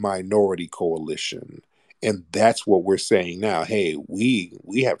the minority coalition. And that's what we're saying now. Hey, we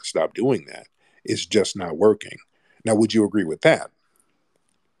have to stop doing that. It's just not working. Now, would you agree with that?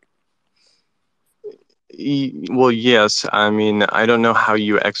 Well, yes. I mean, I don't know how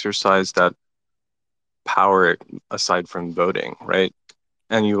you exercise that power aside from voting, right?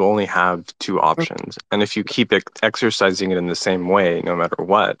 And you only have two options. And if you keep exercising it in the same way, no matter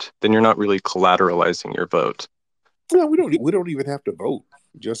what, then you're not really collateralizing your vote. No, we don't even have to vote.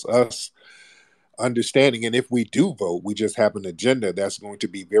 Just us understanding. And if we do vote, we just have an agenda that's going to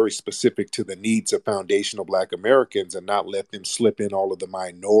be very specific to the needs of foundational Black Americans and not let them slip in all of the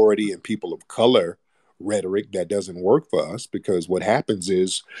minority and people of color rhetoric that doesn't work for us. Because what happens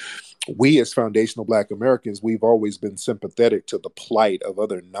is we as foundational Black Americans, we've always been sympathetic to the plight of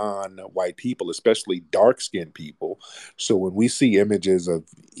other non-white people, especially dark-skinned people. So when we see images of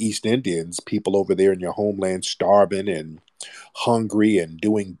East Indians, people over there in your homeland starving and hungry and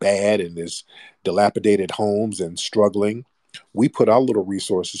doing bad in this dilapidated homes and struggling, we put our little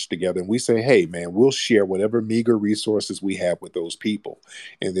resources together and we say, hey man, we'll share whatever meager resources we have with those people.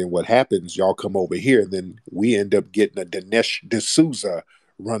 And then what happens, y'all come over here and then we end up getting a Dinesh D'Souza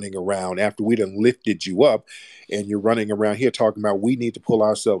running around after we done lifted you up, and you're running around here talking about we need to pull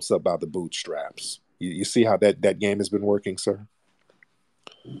ourselves up by the bootstraps. You see how that game has been working, sir?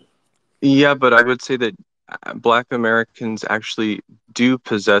 Yeah, but I would say that Black Americans actually do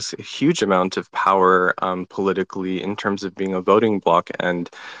possess a huge amount of power politically in terms of being a voting bloc. And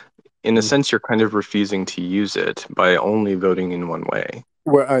in a sense, you're kind of refusing to use it by only voting in one way.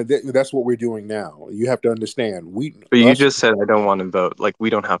 Well, that's what we're doing now. You have to understand, But you just said, I don't want to vote. Like,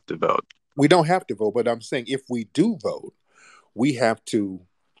 we don't have to vote. we don't have to vote, but I'm saying if we do vote, we have to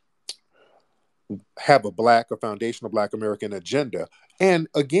have a foundational Black American agenda. And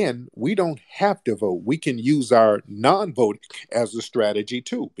again, we don't have to vote. We can use our non-voting as a strategy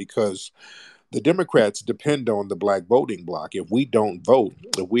too, because the Democrats depend on the Black voting bloc. If we don't vote,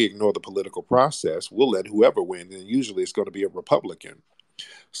 if we ignore the political process, we'll let whoever win, and usually it's going to be a Republican.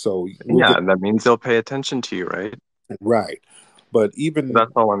 So we'll Yeah, get that means they'll pay attention to you, right? right. But even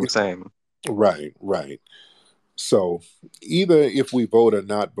That's all I'm saying. right. So either if we vote or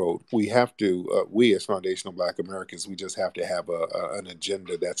not vote, we have to, we as foundational Black Americans, we just have to have an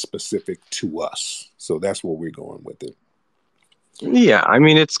agenda that's specific to us. So that's where we're going with it. Yeah, I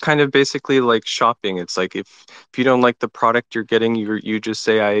mean, it's kind of basically like shopping. It's like if you don't like the product you're getting, you just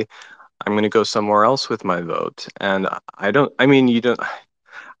say I'm going to go somewhere else with my vote. And I don't. I mean, you don't.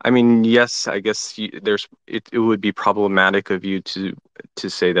 I mean, yes, I guess it would be problematic of you to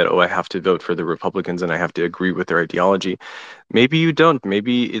say that, oh, I have to vote for the Republicans and I have to agree with their ideology. Maybe you don't.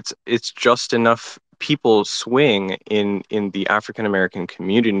 Maybe it's just enough people swing in the African American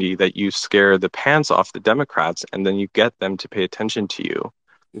community that you scare the pants off the Democrats and then you get them to pay attention to you.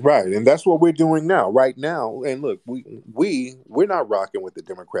 Right, and that's what we're doing now. Right now, and look, we're not rocking with the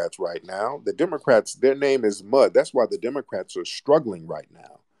Democrats right now. The Democrats, their name is mud. That's why the Democrats are struggling right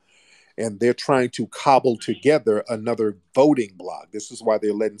now, and they're trying to cobble together another voting bloc. This is why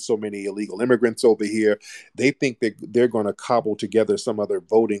they're letting so many illegal immigrants over here. They think that they're going to cobble together some other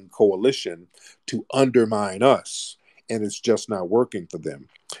voting coalition to undermine us, and it's just not working for them.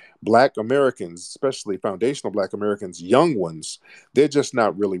 Black Americans, especially foundational Black Americans, young ones, they're just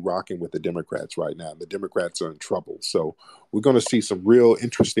not really rocking with the Democrats right now. The Democrats are in trouble. So we're going to see some real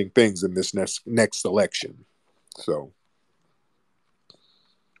interesting things in this next election. So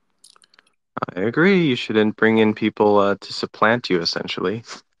I agree. You shouldn't bring in people to supplant you, essentially.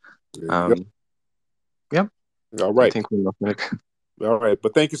 there you go. Um, yeah, All I right. think we're looking at. All right.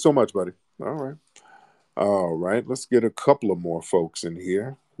 But thank you so much, buddy. All right. All right. Let's get a couple of more folks in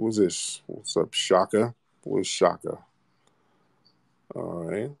here. Who's this? What's up, Shaka? Where's Shaka? All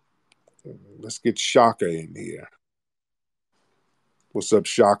right. Let's get Shaka in here. What's up,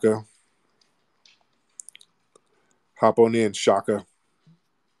 Shaka? Hop on in, Shaka.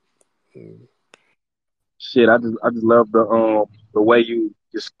 shit, I just love the way you're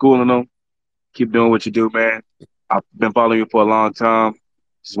schooling them. Keep doing what you do, man. I've been following you for a long time.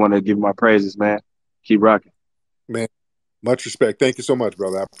 Just want to give you my praises, man. Keep rocking. Man, much respect. Thank you so much,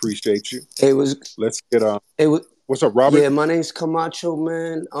 brother. I appreciate you. It was. Let's get It was. What's up, Robert? Yeah, my name's Camacho,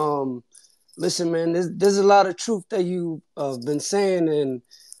 man. Listen, man. There's a lot of truth that you been saying, and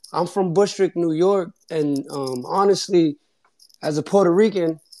I'm from Bushwick, New York, and honestly, as a Puerto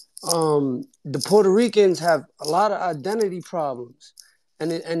Rican, the Puerto Ricans have a lot of identity problems,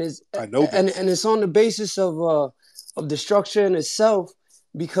 and I know this. and it's on the basis of the structure in itself,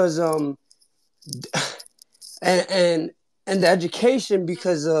 because and the education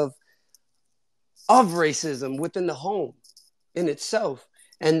because of racism within the home in itself,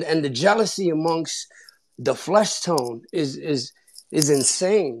 and the jealousy amongst the flesh tone is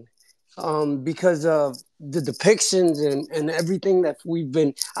insane, because of the depictions and everything that we've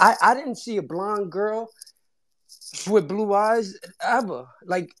been. I didn't see a blonde girl with blue eyes ever.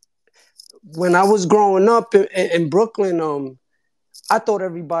 Like when I was growing up in Brooklyn, I thought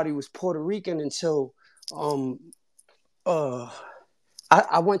everybody was Puerto Rican until um, uh,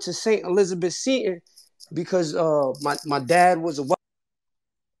 I went to St. Elizabeth Seton because my dad was a.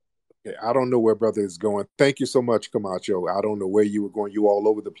 Okay, I don't know where brother is going. Thank you so much, Camacho. I don't know where you were going. You all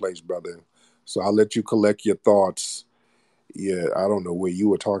over the place, brother. So I'll let you collect your thoughts. Yeah, I don't know where you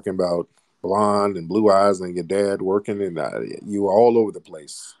were talking about blonde and blue eyes and your dad working, and you were all over the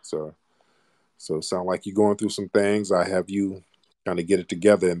place. So it sounds like you're going through some things. I have you kind of get it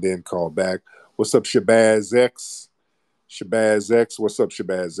together and then call back. What's up, Shabazz X? Shabazz X, what's up,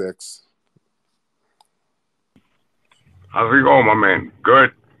 Shabazz X? How's it going, my man?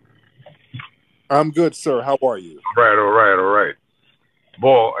 Good? I'm good, sir. How are you? All right.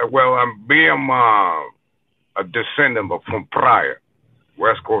 Boy, well, I'm being a descendant from Praia,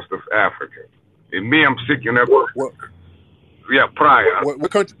 west coast of Africa. And me, I'm seeking up. What? Yeah, Praia. What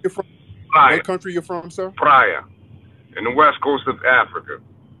country you from? Praia. What country you from, sir? Praia, in the west coast of Africa.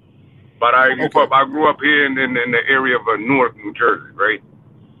 But I grew up here in the area of Newark, New Jersey, right?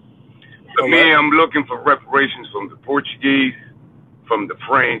 But me, I'm looking for reparations from the Portuguese, from the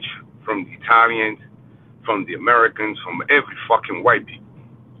French, from the Italians, from the Americans, from every fucking white people.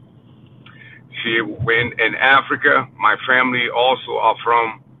 See, in Africa, my family also are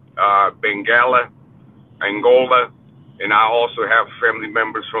from Bengala, Angola, and I also have family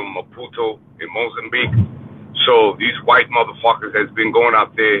members from Maputo in Mozambique. So these white motherfuckers has been going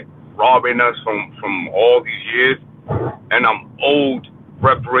out there robbing us from all these years, and I'm owed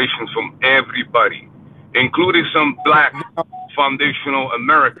reparations from everybody, including some black foundational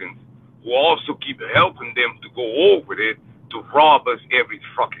Americans who also keep helping them to go over there to rob us every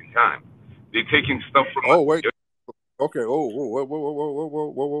fucking time. They're taking stuff from us. Wait. Okay.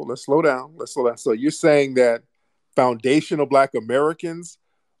 Whoa. Let's slow down. So you're saying that foundational black Americans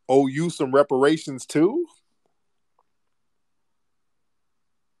owe you some reparations too?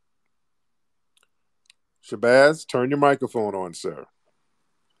 Shabazz, turn your microphone on, sir.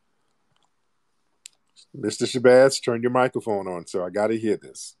 Mr. Shabazz, turn your microphone on, sir. I got to hear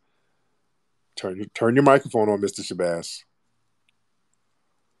this. Turn your microphone on, Mr. Shabazz.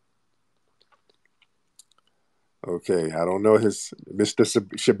 Okay, I don't know Mr.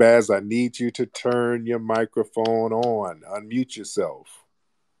 Shabazz, I need you to turn your microphone on. Unmute yourself.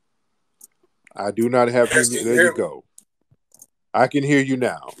 I do not have you. There you go. I can hear you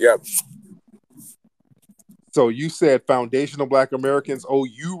now. Yep. So you said foundational black Americans owe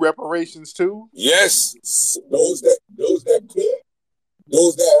you reparations too? Yes. Those that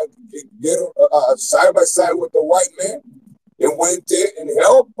get side by side with the white man and went there and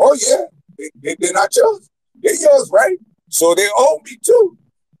helped. Oh yeah, they're not yours. They're yours, right? So they owe me too.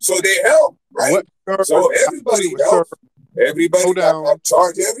 So they help, right? So everybody helps. Everybody got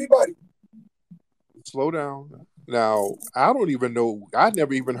charge. Everybody. Slow down. Now, I don't even know. I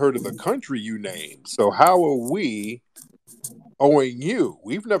never even heard of the country you named. So how are we owing you?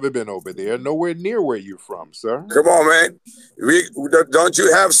 We've never been over there. Nowhere near where you're from, sir. Come on, man. Don't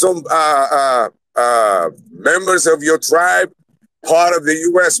you have some members of your tribe part of the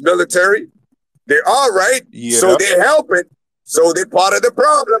U.S. military? They are, right? Yeah. So they're helping. So they're part of the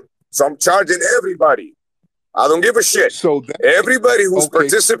problem. So I'm charging everybody. I don't give a shit. So everybody who's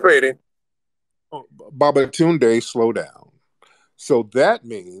participating. Baba Tunde, slow down. So that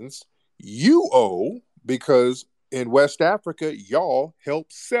means you owe because in West Africa, y'all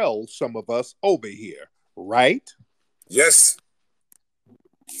help sell some of us over here, right? Yes.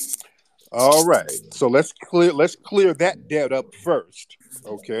 All right. So let's clear that debt up first,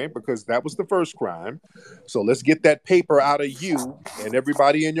 okay? Because that was the first crime. So let's get that paper out of you and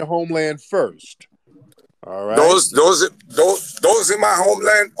everybody in your homeland first. All right. Those in my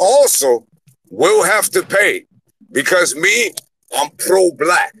homeland also will have to pay because me, I'm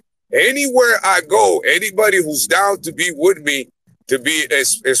pro-black. Anywhere I go, anybody who's down to be with me, to be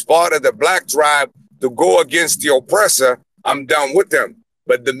as part of the black tribe, to go against the oppressor, I'm down with them.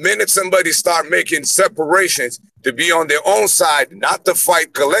 But the minute somebody start making separations to be on their own side, not to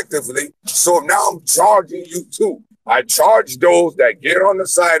fight collectively, so now I'm charging you too. I charge those that get on the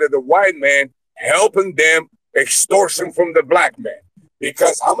side of the white man, helping them extortion from the black man.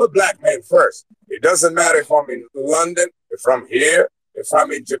 Because I'm a black man first. It doesn't matter if I'm in London, if I'm here, if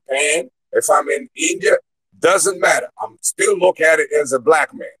I'm in Japan, if I'm in India, doesn't matter. I'm still look at it as a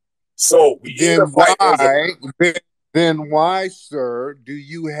black man. So we either fight as a then why, sir, do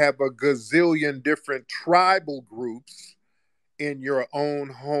you have a gazillion different tribal groups in your own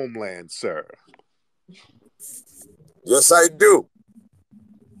homeland, sir? Yes, I do.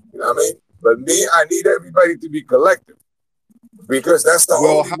 You know what I mean? But me, I need everybody to be collective because that's the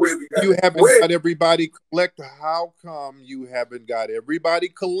only way we got you to haven't win. got everybody collective? How come you haven't got everybody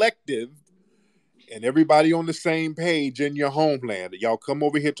collective and everybody on the same page in your homeland? Y'all come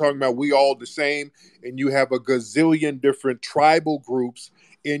over here talking about we all the same, and you have a gazillion different tribal groups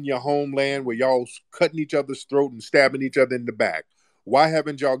in your homeland where y'all cutting each other's throat and stabbing each other in the back. Why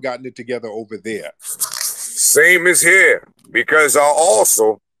haven't y'all gotten it together over there? Same as here, because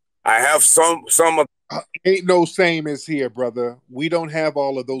I have some of ain't no same as here, brother. We don't have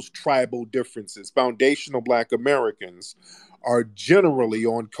all of those tribal differences. Foundational Black Americans are generally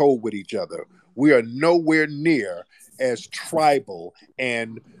on code with each other. We are nowhere near as tribal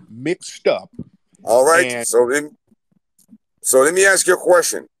and mixed up. All right. And so let me ask you a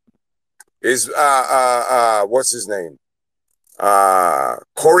question. Is what's his name?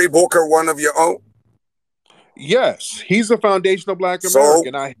 Cory Booker one of your own? Yes, he's a foundational Black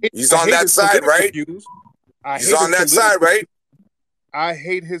American. He's on that side, right? He's on that side, right? I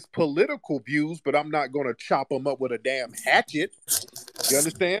hate his political views, but I'm not going to chop him up with a damn hatchet. You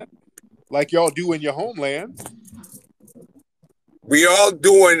understand? Like y'all do in your homeland. We all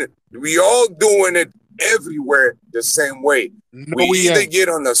doing it everywhere the same way. No, we either get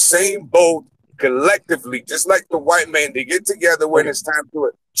on the same boat collectively, just like the white man. They get together when it's time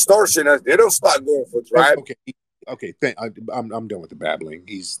to extortion us. They don't start going for tribe. Okay. I'm done with the babbling.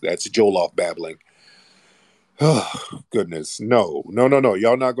 That's Joloff babbling. Oh, goodness. No.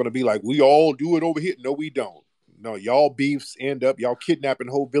 Y'all not going to be like, we all do it over here. No, we don't. No, y'all beefs end up, y'all kidnapping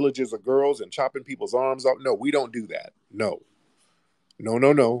whole villages of girls and chopping people's arms off. No, we don't do that. No.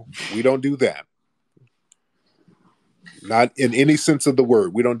 We don't do that. Not in any sense of the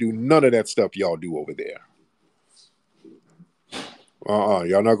word. We don't do none of that stuff y'all do over there.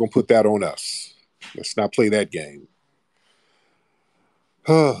 Y'all not going to put that on us. Let's not play that game.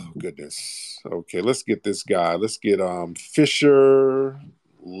 Oh, goodness. Okay, let's get this guy. Let's get Fisher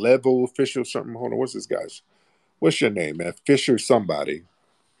something. Hold on, what's this guy's? What's your name, man? Fisher somebody.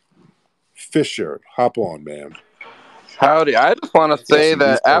 Fisher, hop on, man. Howdy. I just want to say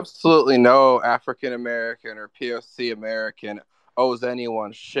that absolutely no African American or POC American owes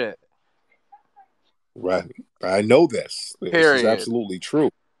anyone shit. Right. I know this. Period. This is absolutely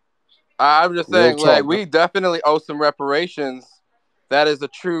true. I'm just saying, like, we definitely owe some reparations. That is a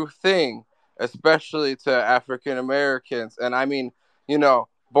true thing, especially to African Americans. And I mean,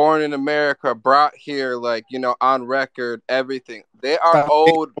 born in America, brought here, like, on record, everything. They are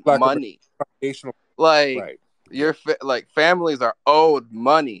owed money. Like, right. Families are owed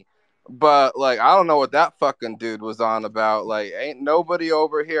money. But, like, I don't know what that fucking dude was on about. Like, ain't nobody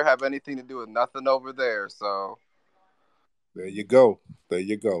over here have anything to do with nothing over there, so. There you go.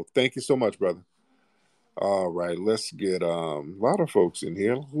 Thank you so much, brother. All right, let's get a lot of folks in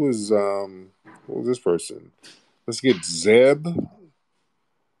here. Who is this person? Let's get Zeb.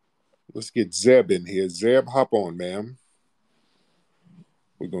 Let's get Zeb in here. Zeb, hop on, ma'am.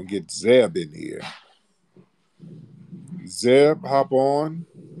 We're gonna get Zeb in here. Zeb, hop on.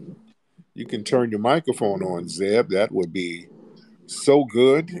 You can turn your microphone on, Zeb. That would be so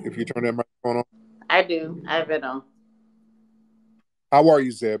good if you turn that microphone on. I do. I have it on. How are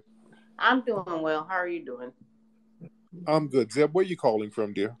you, Zeb? I'm doing well. How are you doing? I'm good. Zeb, where are you calling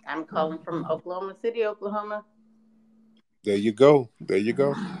from, dear? I'm calling from Oklahoma City, Oklahoma. There you go. There's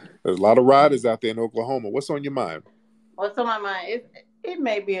a lot of riders out there in Oklahoma. What's on your mind? What's on my mind? It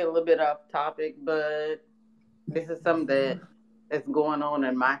may be a little bit off topic, but this is something that's going on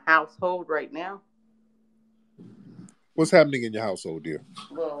in my household right now. What's happening in your household, dear?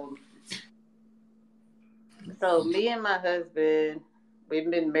 Well, so me and my husband, we've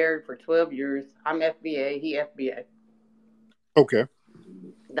been married for 12 years. I'm FBA, he FBA. Okay.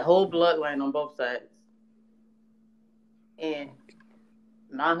 The whole bloodline on both sides. And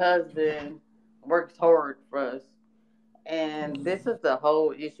my husband works hard for us. And this is the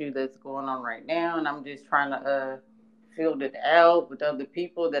whole issue that's going on right now. And I'm just trying to field it out with other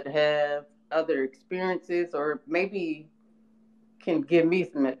people that have other experiences or maybe can give me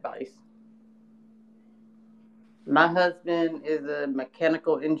some advice. My husband is a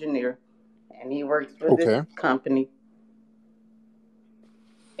mechanical engineer and he works for this Okay. company.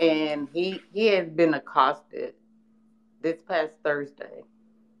 And he has been accosted this past Thursday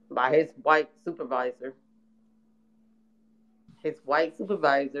by his white supervisor. His white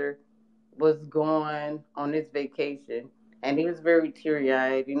supervisor was going on his vacation and he was very teary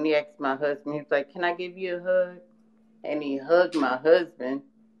eyed and he asked my husband, he's like, "Can I give you a hug?" And he hugged my husband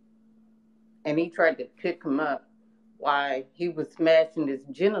and he tried to pick him up while he was smashing his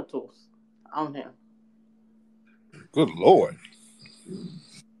genitals on him. Good Lord.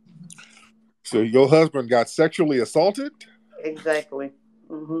 So your husband got sexually assaulted? Exactly.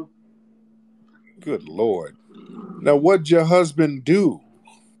 Hmm. Good Lord. Now, what'd your husband do?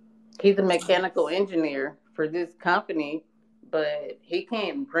 He's a mechanical engineer for this company, but he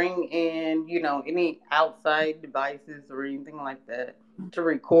can't bring in, any outside devices or anything like that to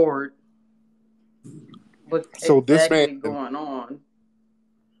record what's So this man, exactly going on.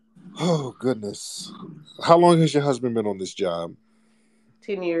 oh goodness. How long has your husband been on this job?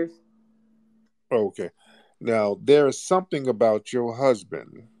 10 years. Oh, okay. Now, there is something about your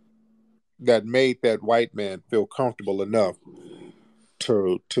husband that made that white man feel comfortable enough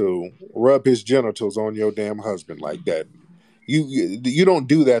to rub his genitals on your damn husband like that. You don't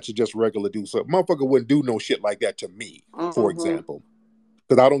do that to just regular dudes. So motherfucker wouldn't do no shit like that to me, for Hmm. example,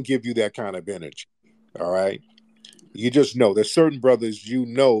 because I don't give you that kind of energy. All right, you just know there's certain brothers you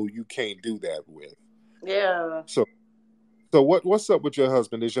can't do that with. Yeah. So what's up with your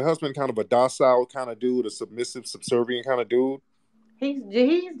husband? Is your husband kind of a docile kind of dude, a submissive, subservient kind of dude? He's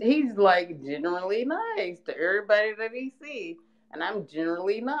like generally nice to everybody that he sees, and I'm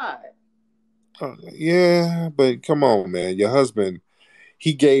generally not. Yeah, but come on, man, your husband.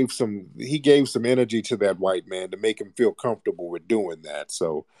 He gave some energy to that white man to make him feel comfortable with doing that.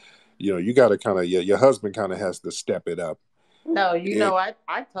 So you got to kind of your husband kind of has to step it up. No, And,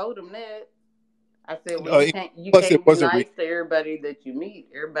 I told him that. I said, well, uh, you plus, it can't be wasn't nice to everybody that you meet.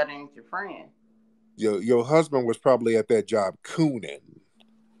 Everybody ain't your friend. your husband was probably at that job cooning.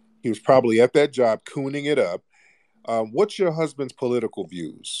 He was probably at that job cooning it up. What's your husband's political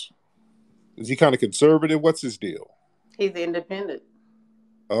views? Is he kind of conservative? What's his deal? He's independent.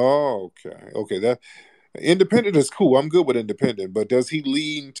 Oh, okay. That independent is cool. I'm good with independent, but does he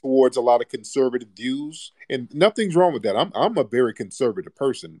lean towards a lot of conservative views? And nothing's wrong with that. I'm a very conservative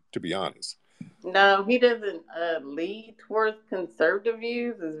person, to be honest. No, he doesn't lead towards conservative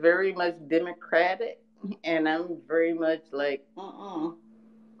views. It's very much democratic, and I'm very much like,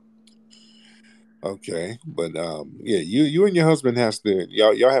 Okay, but yeah, you and your husband has to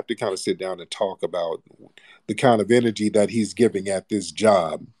y'all have to kind of sit down and talk about the kind of energy that he's giving at this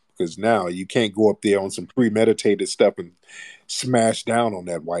job, because now you can't go up there on some premeditated stuff and smash down on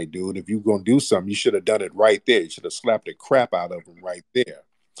that white dude. If you're gonna do something, you should have done it right there. You should have slapped the crap out of him right there.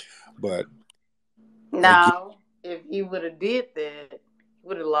 But again, now if he would have did that, he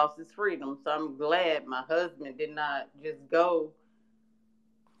would have lost his freedom. So I'm glad my husband did not just go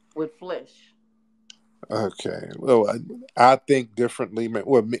with flesh. okay, well, I think differently, man.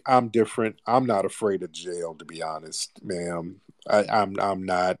 Well, I'm different. I'm not afraid of jail, to be honest, ma'am. I'm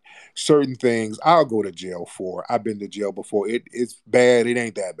not. Certain things I'll go to jail for. I've been to jail before. It's bad. It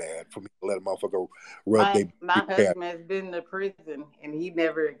ain't that bad for me to let a motherfucker rub My their my cat. husband has been to prison and he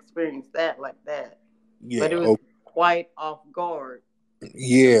never experienced that like that. But Yeah. it was Okay. quite off guard in the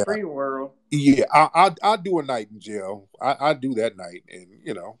Yeah. free world. Yeah. I do a night in jail. I do that night, and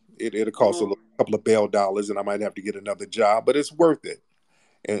it'll cost a Mm, couple of bail dollars, and I might have to get another job, but it's worth it.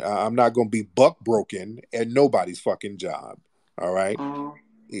 And I'm not going to be buck broken at nobody's fucking job. All right. mm.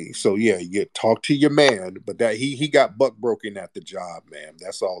 So yeah, you get talk to your man, but that he got buck broken at the job, man.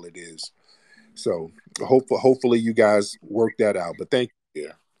 That's all it is. So hopefully you guys work that out. But thank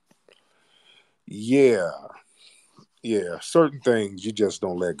you. Yeah, yeah. Certain things you just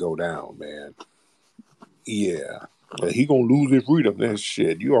don't let go down, man. Yeah, he gonna lose his freedom. That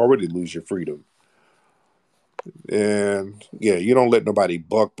shit. You already lose your freedom, and yeah, you don't let nobody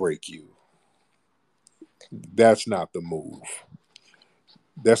buck break you. That's not the move.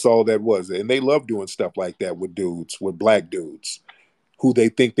 That's all that was. And they love doing stuff like that with dudes, with black dudes, who they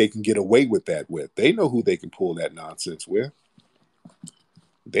think they can get away with that with. They know who they can pull that nonsense with.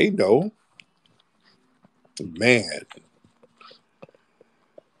 They know. Man.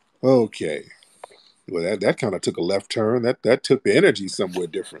 Okay. Well, that kind of took a left turn. That took the energy somewhere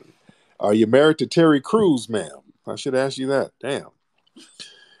different. Are you married to Terry Crews, ma'am? I should ask you that. Damn.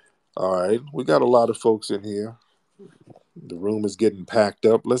 All right, we got a lot of folks in here. The room is getting packed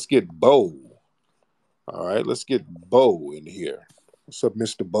up. Let's get Bo. All right, let's get Bo in here. What's up,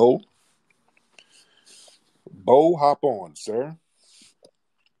 Mr. Bo? Bo, hop on, sir.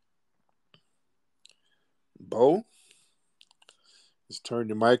 Bo, just turn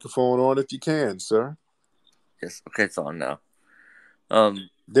your microphone on if you can, sir. Yes, okay, it's on now.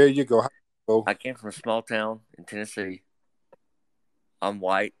 There you go. Hi, Bo. I came from a small town in Tennessee. I'm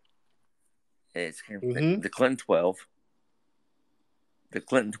white. It's the Clinton 12. The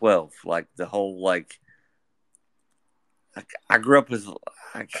Clinton 12, like the whole, like, I grew up with,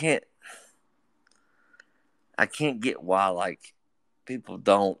 I can't get why, like, people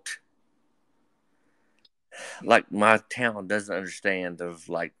don't, like, my town doesn't understand of,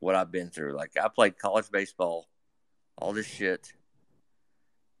 like, what I've been through. Like, I played college baseball, all this shit,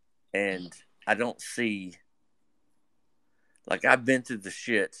 and I don't see, like, I've been through the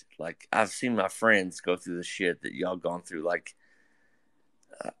shit. Like, I've seen my friends go through the shit that y'all gone through. Like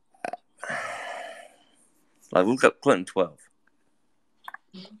look up Clinton 12.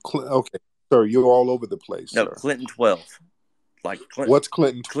 Okay, sir, you're all over the place, No, sir. Clinton 12. Like, Clinton, what's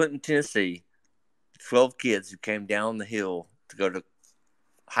Clinton? Clinton, Tennessee. 12 kids who came down the hill to go to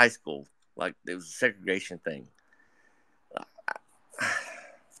high school. Like, it was a segregation thing.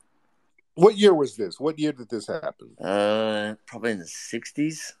 What year was this? What year did this happen? Probably in the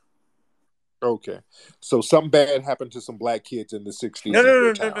 60s. Okay, so something bad happened to some black kids in the 60s.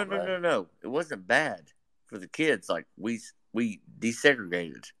 No. It wasn't bad for the kids. Like, we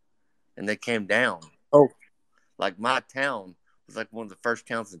desegregated, and they came down. Oh, like, my town was like one of the first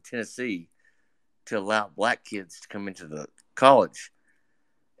towns in Tennessee to allow black kids to come into the college.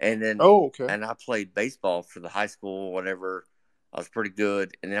 And then, and I played baseball for the high school or whatever. I was pretty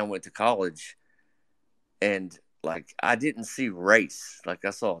good, and then I went to college, and, like, I didn't see race. Like,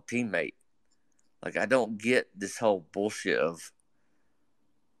 I saw a teammate. Like, I don't get this whole bullshit of,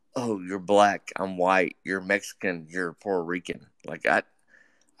 oh, you're black, I'm white, you're Mexican, you're Puerto Rican. Like, I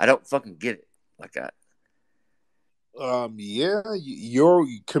don't fucking get it. Like, yeah, your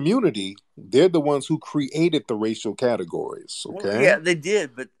community, they're the ones who created the racial categories. Okay. Well, yeah, they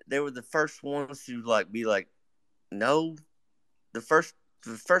did, but they were the first ones to, like, be like, no. The first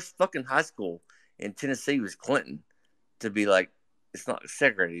fucking high school in Tennessee was Clinton, to be like, it's not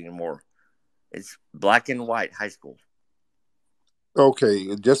segregated anymore. It's black and white high school.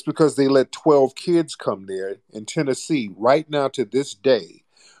 Okay, just because they let 12 kids come there in Tennessee, right now to this day,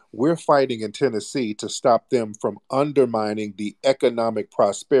 we're fighting in Tennessee to stop them from undermining the economic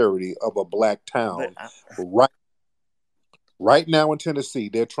prosperity of a black town. Right now in Tennessee,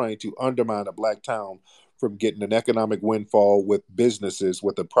 they're trying to undermine a black town from getting an economic windfall with businesses,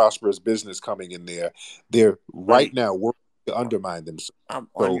 with a prosperous business coming in there. They're right now working to undermine them. I'm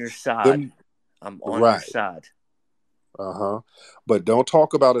on your side. I'm on your side. But don't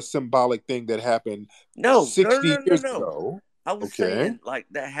talk about a symbolic thing that happened 60 years ago. I was saying, like,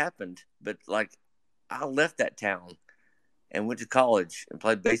 that happened, but, like, I left that town and went to college and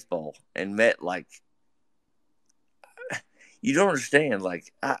played baseball and met, like, you don't understand,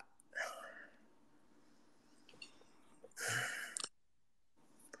 like,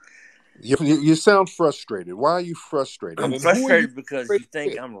 You sound frustrated. Why are you frustrated? I'm frustrated because you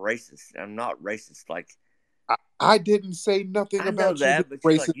think I'm racist. I'm not racist. Like, I didn't say nothing about that, you, but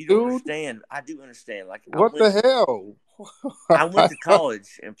racist, like, you don't understand. I do understand. Like, what the hell? I went to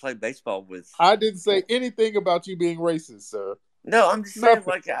college and played baseball with. I didn't say anything about you being racist, sir. No, I'm just saying,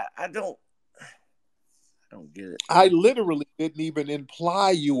 like, I don't get it. I literally didn't even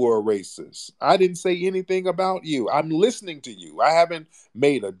imply you were a racist. I didn't say anything about you. I'm listening to you. I haven't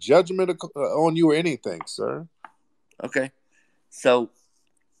made a judgment on you or anything, sir. Okay. So,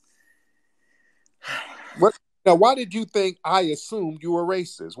 what? Now, why did you think I assumed you were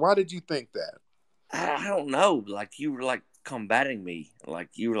racist? Why did you think that? I don't know. Like, you were, like, combating me. Like,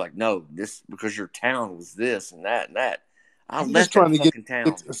 you were like, no, this, because your town was this and that and that. I'm just trying to get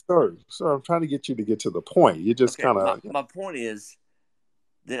town. Sir, I'm trying to get you to get to the point. You just kind of. My point is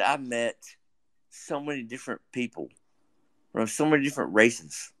that I met so many different people from so many different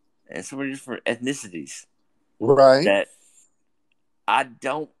races and so many different ethnicities. Right. That I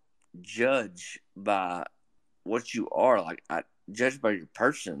don't judge by what you are. Like, I judge by your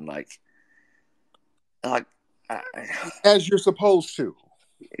person. Like, as you're supposed to.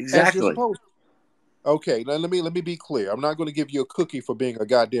 Exactly. As you're supposed to. Okay, now let me be clear. I'm not going to give you a cookie for being a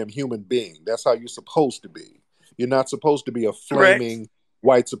goddamn human being. That's how you're supposed to be. You're not supposed to be a flaming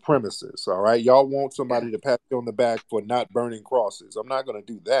white supremacists. All right, y'all want somebody to pat you on the back for not burning crosses. I'm not going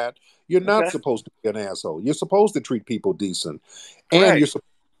to do that. You're not supposed to be an asshole. You're supposed to treat people decent, and you're supposed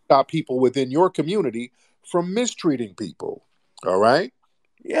to stop people within your community from mistreating people. All right.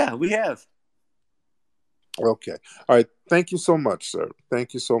 Yeah, we have. Okay. All right. Thank you so much, sir.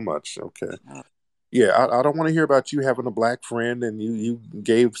 Thank you so much. Okay. Yeah, I don't want to hear about you having a black friend and you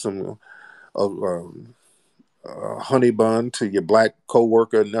gave some honey bun to your black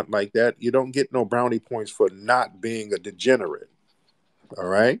coworker, nothing like that. You don't get no brownie points for not being a degenerate. All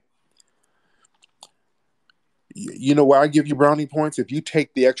right. You know why I give you brownie points? If you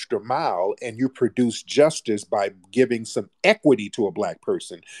take the extra mile and you produce justice by giving some equity to a black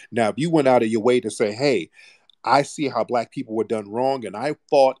person. Now, if you went out of your way to say, hey, I see how black people were done wrong, and I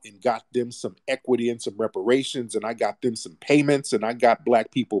fought and got them some equity and some reparations, and I got them some payments, and I got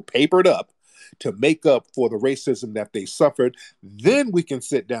black people papered up to make up for the racism that they suffered, then we can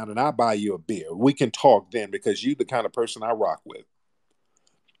sit down and I'll buy you a beer. We can talk then because you're the kind of person I rock with.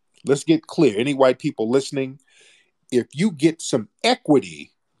 Let's get clear. Any white people listening, if you get some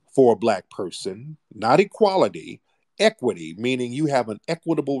equity for a black person, not equality, equity, meaning you have an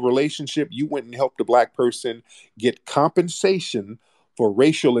equitable relationship, you went and helped a black person get compensation for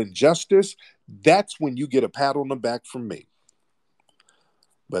racial injustice, that's when you get a pat on the back from me.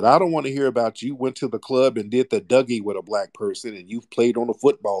 But I don't want to hear about you went to the club and did the Dougie with a black person and you've played on a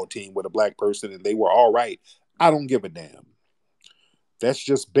football team with a black person and they were all right. I don't give a damn. That's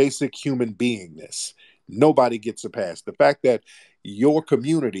just basic human beingness. Nobody gets a pass. The fact that your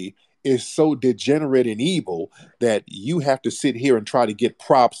community is so degenerate and evil that you have to sit here and try to get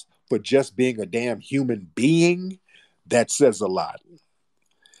props for just being a damn human being, that says a lot.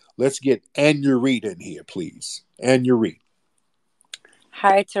 Let's get Anurite in here, please. Anurite.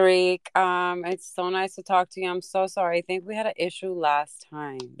 Hi, Tariq. It's so nice to talk to you. I'm so sorry. I think we had an issue last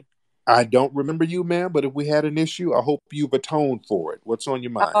time. I don't remember you, ma'am, but if we had an issue, I hope you've atoned for it. What's on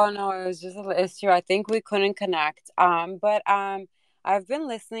your mind? Oh no, it was just an issue. I think we couldn't connect. But I've been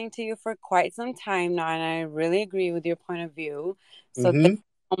listening to you for quite some time now, and I really agree with your point of view. So thank you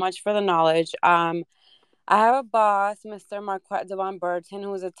so much for the knowledge. I have a boss, Mr. Marquette Devon Burton,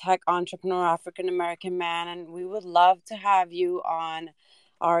 who is a tech entrepreneur, African American man, and we would love to have you on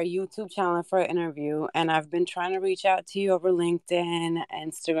our YouTube channel for an interview. And I've been trying to reach out to you over LinkedIn,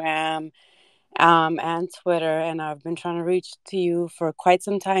 Instagram, and Twitter, and I've been trying to reach to you for quite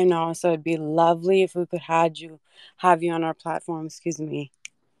some time now. So it'd be lovely if we could have you on our platform. Excuse me.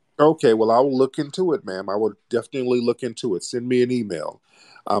 Okay, well, I will look into it, ma'am. I will definitely look into it. Send me an email.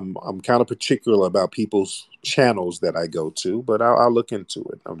 I'm kind of particular about people's channels that I go to, but I'll look into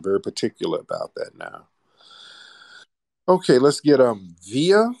it. I'm very particular about that now. Okay, let's get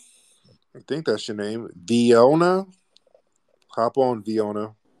Via. I think that's your name, Viona. Hop on,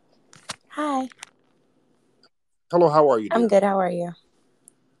 Viona. Hi. Hello, how are you, dear? I'm good. How are you?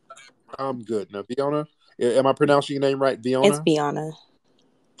 I'm good. Now, Viona, am I pronouncing your name right, Viona? It's Viona.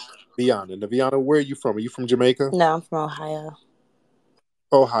 Viona. Now, Viona, where are you from? Are you from Jamaica? No, I'm from Ohio.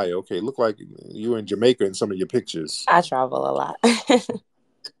 Ohio. Okay, look like you're in Jamaica in some of your pictures. I travel a lot.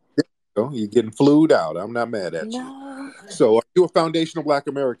 You're getting flued out. I'm not mad at you. So, are you a foundational Black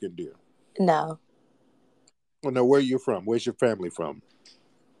American, dear? No. Well, now, where are you from? Where's your family from?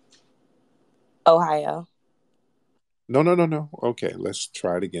 Ohio. No. Okay, let's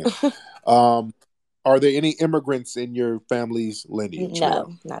try it again. Are there any immigrants in your family's lineage?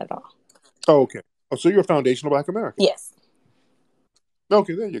 No, not at all. Oh, okay. Oh, so you're a foundational Black American? Yes.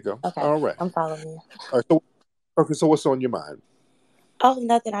 Okay, there you go. Okay. All right. I'm following you. All right. So what's on your mind? Oh,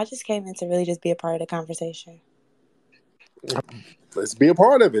 nothing. I just came in to really just be a part of the conversation. Let's be a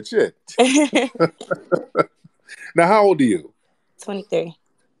part of it. Shit. Now, how old are you? 23.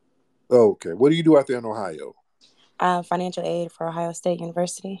 Okay. What do you do out there in Ohio? Financial aid for Ohio State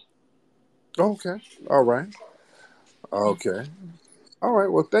University. Okay. All right. Okay. All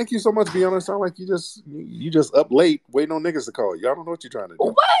right. Well, thank you so much. Be honest. Sound like you just up late waiting on niggas to call you. I don't know what you're trying to do.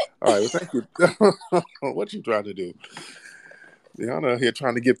 What? All right. Well, thank you. What you trying to do? Bianna here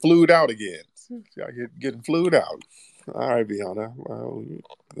trying to get flued out again. Y'all here getting flued out. All right, Bianna. Well,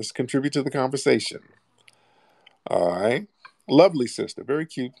 let's contribute to the conversation. All right. Lovely sister. Very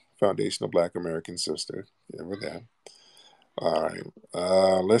cute foundational Black American sister. Yeah, with that. All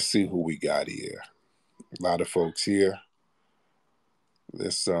right. Let's see who we got here. A lot of folks here.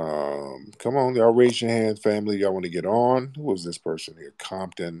 Let's come on, y'all raise your hand, family. Y'all want to get on? Who is this person here?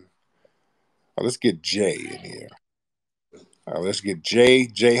 Compton. Let's get Jay in here. Let's get Jay.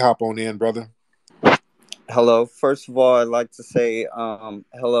 Jay, hop on in, brother. Hello. First of all, I'd like to say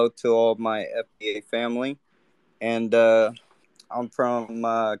hello to all my FBA family. And I'm from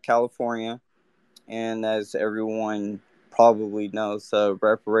California, and as everyone probably knows,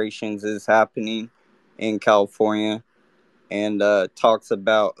 reparations is happening in California, and talks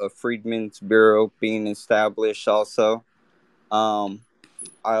about a Freedmen's Bureau being established also. Um,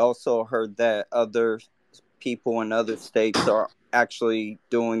 I also heard that other people in other states are actually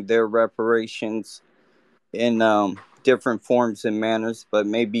doing their reparations in different forms and manners, but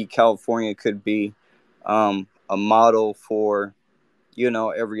maybe California could be a model for,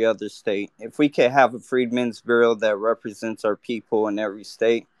 every other state. If we could have a Freedmen's Bureau that represents our people in every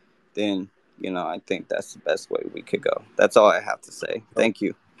state, then, I think that's the best way we could go. That's all I have to say. Thank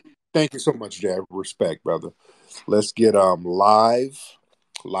you. Thank you so much, Jack. Respect, brother. Let's get live.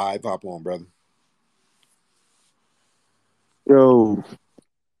 Live, hop on, brother. Yo.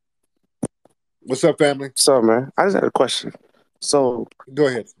 What's up, family? What's up, man? I just had a question. So go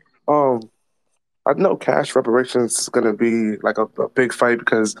ahead. I know cash reparations is gonna be like a big fight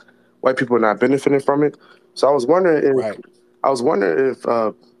because white people are not benefiting from it. So I was wondering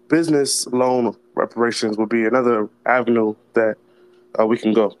if business loan reparations would be another avenue that we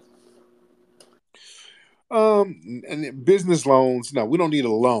can go. And business loans. No, we don't need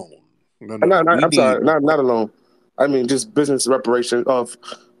a loan. No. I'm sorry, not a loan. I mean, just business reparation of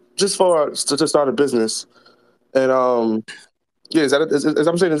just to start a business. And yeah, is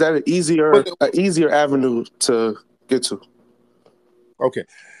I'm saying, is that an easier avenue to get to? Okay.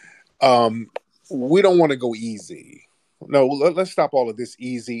 We don't want to go easy. No, let's stop all of this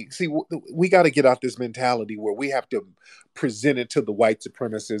easy. See, we got to get out this mentality where we have to present it to the white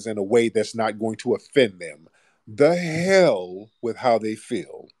supremacists in a way that's not going to offend them. The hell with how they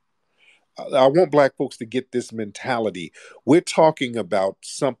feel. I want black folks to get this mentality. We're talking about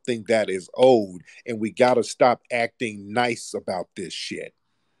something that is old, and we got to stop acting nice about this shit.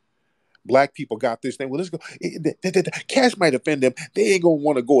 Black people got this thing. Well, let's go. Cash might offend them. They ain't gonna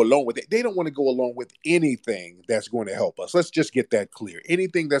want to go along with it. They don't want to go along with anything that's going to help us. Let's just get that clear.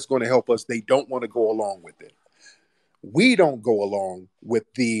 Anything that's going to help us, they don't want to go along with it. We don't go along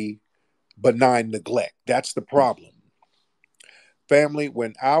with the benign neglect. That's the problem. Family,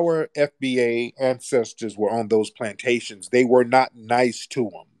 when our FBA ancestors were on those plantations, they were not nice to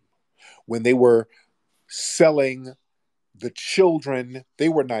them. When they were selling the children, they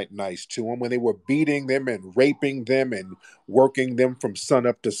were not nice to them. When they were beating them and raping them and working them from sun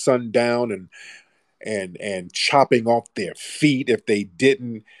up to sundown and chopping off their feet if they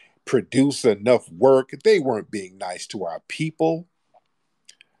didn't produce enough work, they weren't being nice to our people.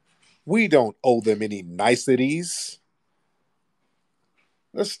 We don't owe them any niceties.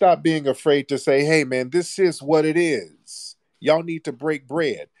 Let's stop being afraid to say, hey, man, this is what it is. Y'all need to break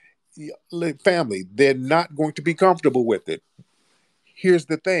bread. Family, they're not going to be comfortable with it. Here's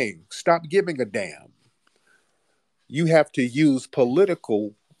the thing. Stop giving a damn. You have to use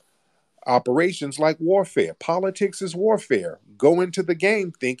political operations like warfare. Politics is warfare. Go into the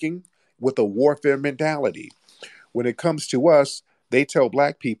game thinking with a warfare mentality. When it comes to us, they tell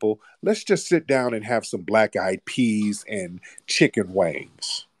black people, let's just sit down and have some black-eyed peas and chicken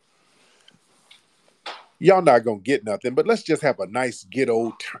wings. Y'all not gonna get nothing, but let's just have a nice good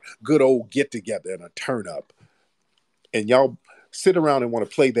old get together and a turn up. And y'all sit around and want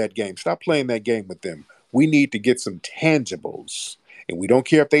to play that game. Stop playing that game with them. We need to get some tangibles, and we don't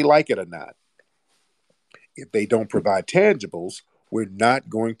care if they like it or not. If they don't provide tangibles, we're not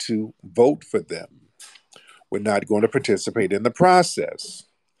going to vote for them. We're not going to participate in the process.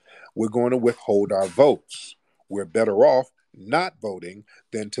 We're going to withhold our votes. We're better off not voting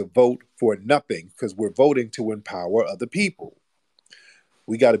than to vote for nothing because we're voting to empower other people.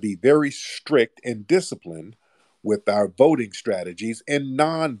 We got to be very strict and disciplined with our voting strategies and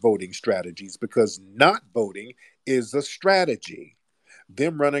non-voting strategies because not voting is a strategy.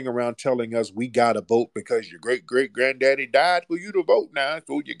 Them running around telling us we got to vote because your great-great-granddaddy died for you to vote now,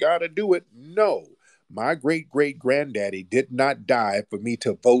 so you got to do it. No. My great-great-granddaddy did not die for me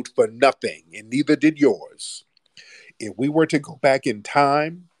to vote for nothing, and neither did yours. If we were to go back in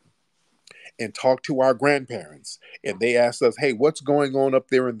time and talk to our grandparents, and they asked us, hey, what's going on up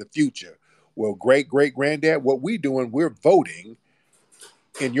there in the future? Well, great-great-granddad, what we doing, we're voting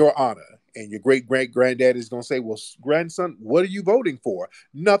in your honor. And your great-great-granddad is going to say, well, grandson, what are you voting for?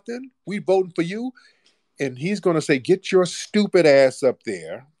 Nothing. We voting for you. And he's going to say, get your stupid ass up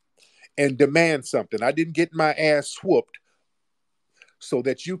there and demand something. I didn't get my ass whooped so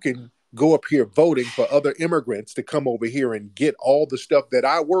that you can go up here voting for other immigrants to come over here and get all the stuff that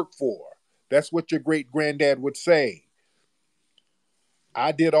I work for. That's what your great-granddad would say.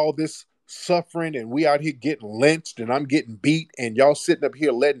 I did all this suffering and we out here getting lynched and I'm getting beat and y'all sitting up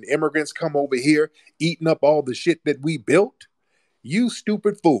here letting immigrants come over here eating up all the shit that we built. You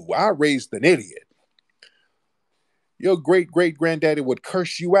stupid fool. I raised an idiot. Your great-great-granddaddy would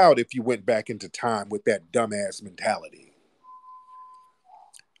curse you out if you went back into time with that dumbass mentality.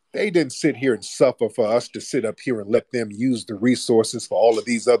 They didn't sit here and suffer for us to sit up here and let them use the resources for all of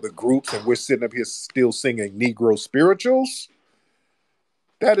these other groups, and we're sitting up here still singing Negro spirituals.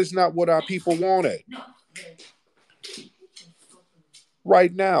 That is not what our people wanted.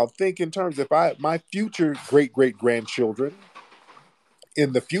 Right now, think in terms if my future great-great-grandchildren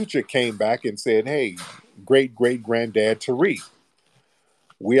in the future came back and said, hey, great-great-granddad Tariq,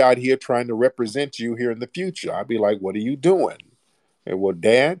 we out here trying to represent you here in the future. I'd be like, what are you doing? And well,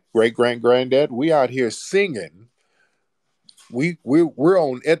 Dad, great-great-granddad, we out here singing. We're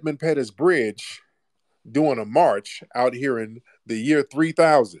on Edmund Pettus Bridge doing a march out here in the year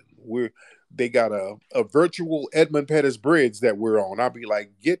 3000. They got a virtual Edmund Pettus Bridge that we're on. I'll be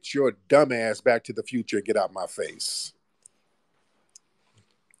like, get your dumb ass back to the future and get out my face.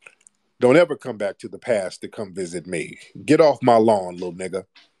 Don't ever come back to the past to come visit me. Get off my lawn, little nigga.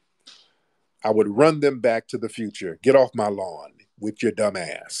 I would run them back to the future. Get off my lawn with your dumb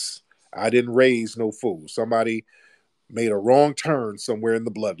ass. I didn't raise no fool. Somebody made a wrong turn somewhere in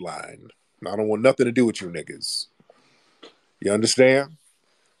the bloodline. I don't want nothing to do with you niggas. You understand?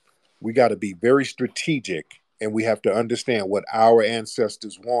 We got to be very strategic, and we have to understand what our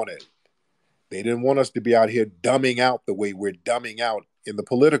ancestors wanted. They didn't want us to be out here dumbing out the way we're dumbing out in the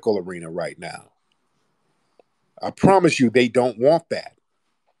political arena right now. I promise you they don't want that.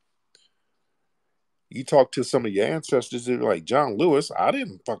 You talk to some of your ancestors, they're like, John Lewis, I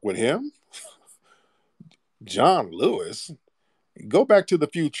didn't fuck with him. John Lewis? Go back to the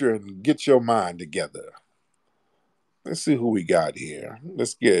future and get your mind together. Let's see who we got here.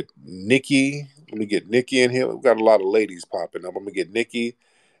 Let's get Nikki. Let me get Nikki in here. We've got a lot of ladies popping up. I'm going to get Nikki,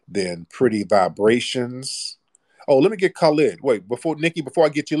 then Pretty Vibrations. Oh, let me get Khalid. Wait, before I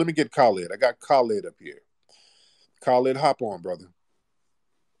get you, let me get Khalid. I got Khalid up here. Khalid, hop on, brother.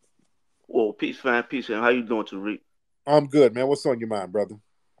 Well, peace, fam. Peace, fam. How you doing, Tariq? I'm good, man. What's on your mind, brother?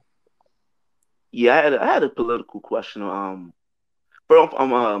 Yeah, I had a political question. But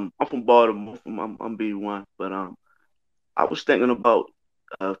I'm from Baltimore. I'm B1, but I was thinking about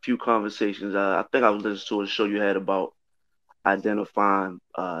a few conversations. I think I was listening to a show you had about identifying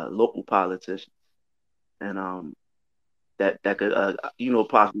local politicians, and that could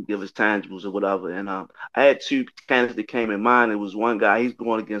possibly give us tangibles or whatever. And I had two candidates that came in mind. It was one guy, he's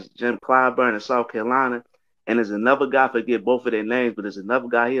going against Jim Clyburn in South Carolina, and there's another guy, I forget both of their names, but there's another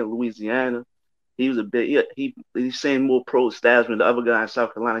guy here in Louisiana. He was a bit he seemed more pro-establishment. The other guy in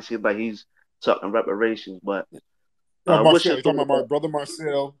South Carolina seems like he's talking reparations, but Marcel, you're talking about my brother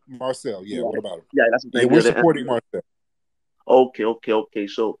Marcel? Marcel, yeah, what about him? Yeah, that's the thing. Yeah, we're supporting Marcel. Okay.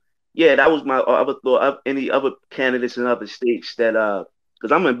 So yeah, that was my other thought. Of any other candidates in other states that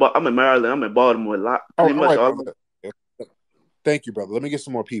because I'm in Maryland, I'm in Baltimore a lot. Pretty much all. Thank you, brother. Let me get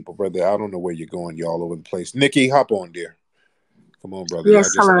some more people, brother. I don't know where you're going. You're all over the place. Nikki, hop on, dear. Come on, brother.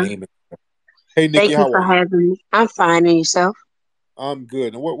 Yes, Y'all hello. just Hey, Nikki, Thank you for having me. I'm fine, and yourself? I'm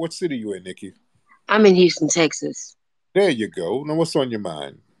good. And what city you in, Nikki? I'm in Houston, Texas. There you go. Now, what's on your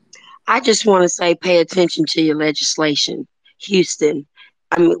mind? I just want to say, pay attention to your legislation. Houston,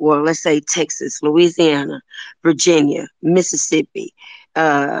 let's say Texas, Louisiana, Virginia, Mississippi.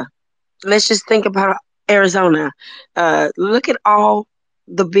 Let's just think about Arizona. Look at all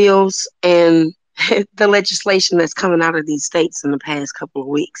the bills and the legislation that's coming out of these states in the past couple of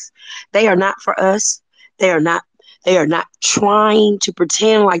weeks. They are not for us. They are not trying to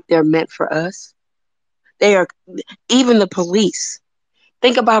pretend like they're meant for us. They are, even the police.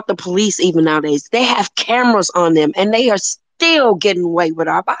 Think about the police even nowadays. They have cameras on them and they are still getting away with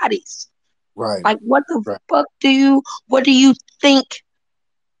our bodies. Right. Like what the fuck what do you think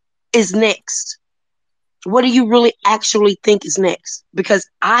is next? What do you really actually think is next? Because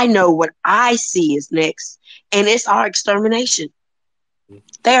I know what I see is next, and it's our extermination.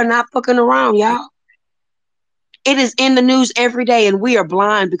 They are not fucking around, y'all. It is in the news every day, and we are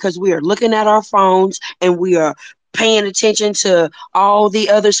blind because we are looking at our phones and we are paying attention to all the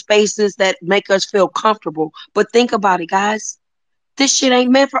other spaces that make us feel comfortable. But think about it, guys. This shit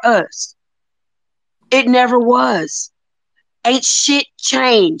ain't meant for us. It never was. Ain't shit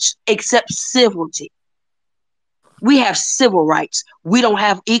changed except civility. We have civil rights. We don't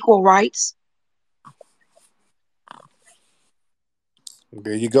have equal rights.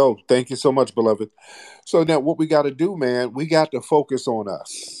 There you go. Thank you so much, beloved. So now what we got to do, man, we got to focus on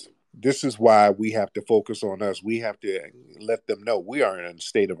us. This is why we have to focus on us. We have to let them know we are in a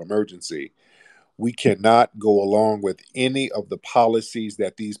state of emergency. We cannot go along with any of the policies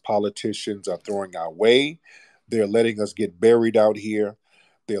that these politicians are throwing our way. They're letting us get buried out here.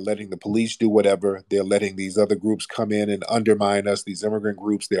 They're letting the police do whatever. They're letting these other groups come in and undermine us. These immigrant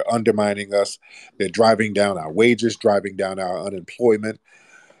groups, they're undermining us. They're driving down our wages, driving down our unemployment,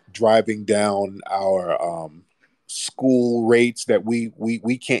 driving down our school rates that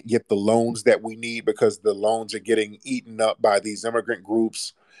we can't get the loans that we need because the loans are getting eaten up by these immigrant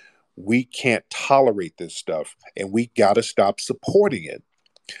groups. We can't tolerate this stuff, and we got to stop supporting it.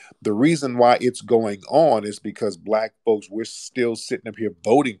 The reason why it's going on is because black folks, we're still sitting up here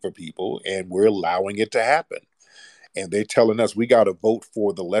voting for people, and we're allowing it to happen. And they're telling us we got to vote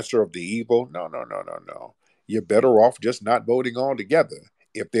for the lesser of the evil. No, no, no, no, no. You're better off just not voting altogether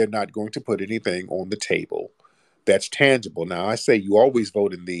if they're not going to put anything on the table that's tangible. Now, I say you always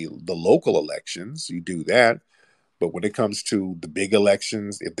vote in the local elections. You do that. But when it comes to the big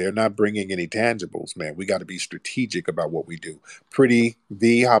elections, if they're not bringing any tangibles, man, we got to be strategic about what we do. Pretty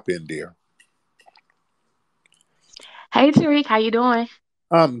V, hop in, dear. Hey Tariq, how you doing?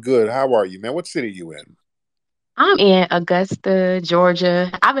 I'm good. How are you, man? What city are you in? I'm in Augusta, Georgia.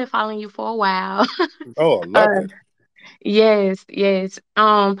 I've been following you for a while. Oh, I uh, love it. yes, yes.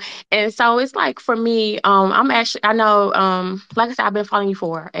 And so it's like for me, I'm actually I know, like I said, I've been following you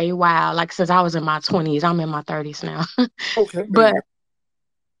for a while, like since I was in my 20s. I'm in my 30s now. Okay, there but you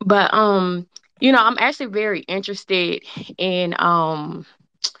go. but I'm actually very interested in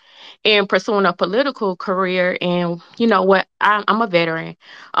pursuing a political career. And you know what, I'm a veteran,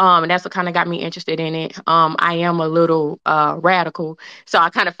 and that's what kind of got me interested in it. I am a little radical, so I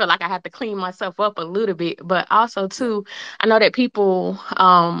kind of feel like I have to clean myself up a little bit, but also too, I know that people,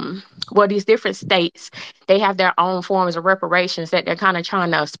 these different states, they have their own forms of reparations that they're kind of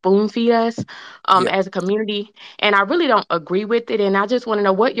trying to spoon feed us Yeah. as a community, and I really don't agree with it. And I just want to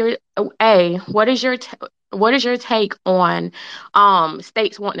know what is your take on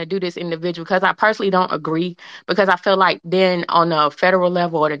states wanting to do this individual? Because I personally don't agree, because I feel like then on the federal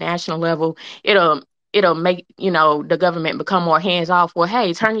level or the national level, it'll make the government become more hands off. Well,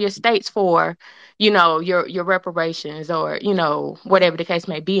 hey, turn your states for your reparations, or whatever the case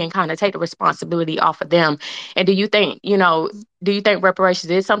may be, and kind of take the responsibility off of them. And do you think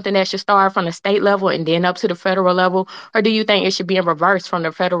reparations is something that should start from the state level and then up to the federal level, or do you think it should be in reverse from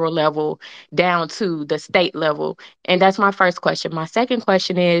the federal level down to the state level? And that's my first question. My second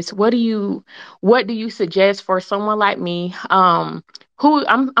question is, what do you suggest for someone like me, who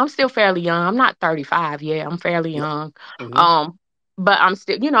I'm still fairly young. I'm not 35 yet. I'm fairly Yeah. young. Mm-hmm. But I'm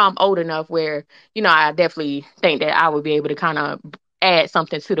still, I'm old enough where, I definitely think that I would be able to kind of add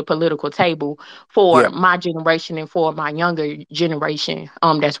something to the political table for Yeah. my generation and for my younger generation,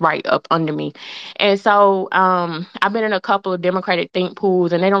 that's right up under me. And so I've been in a couple of Democratic think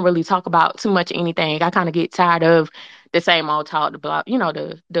pools, and they don't really talk about too much anything. I kind of get tired of the same old talk about,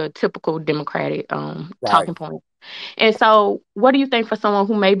 the typical Democratic Right. talking point. And so, what do you think for someone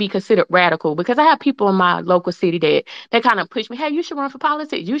who may be considered radical? Because I have people in my local city that they kind of push me, hey, you should run for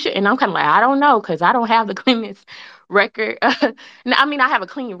politics. You should. And I'm kind of like, I don't know, because I don't have the cleanest record. I mean, I have a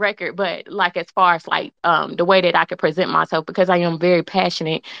clean record, but like as far as like the way that I could present myself, because I am very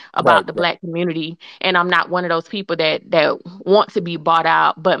passionate Right. about the Right. Black community, and I'm not one of those people that want to be bought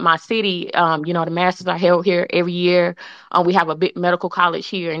out. But my city, the masters are held here every year. We have a big medical college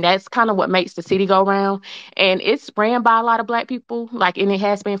here, and that's kind of what makes the city go round. And it's ran by a lot of Black people, like, and it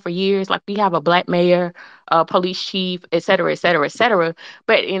has been for years. Like, we have a Black mayor, police chief, et cetera, et cetera, et cetera.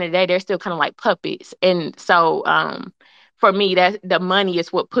 But at the end of the day, they're still kind of like puppets. And so, for me, that the money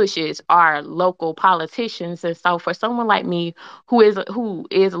is what pushes our local politicians. And so, for someone like me, who is a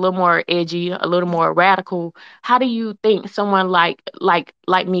little more edgy, a little more radical, how do you think someone like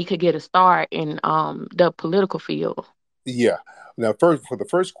me could get a start in the political field? Yeah. Now, first, for the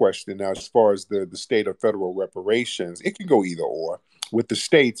first question, now as far as the state or federal reparations, it can go either or. With the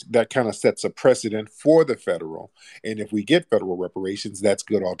states, that kind of sets a precedent for the federal, and if we get federal reparations, that's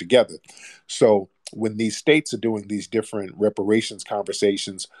good altogether. So when these states are doing these different reparations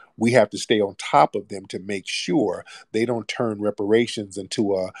conversations, we have to stay on top of them to make sure they don't turn reparations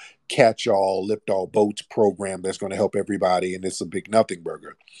into a catch-all, lift-all boats program that's going to help everybody, and it's a big nothing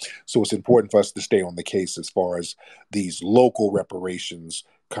burger. So it's important for us to stay on the case as far as these local reparations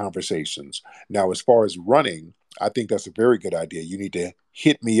conversations. Now, as far as running, I think that's a very good idea. You need to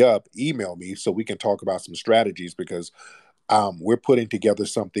hit me up, email me, so we can talk about some strategies, because we're putting together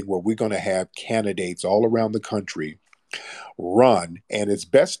something where we're going to have candidates all around the country run, and it's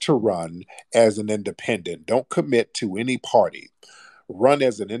best to run as an independent. Don't commit to any party. Run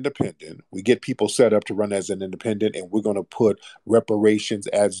as an independent. We get people set up to run as an independent, and we're going to put reparations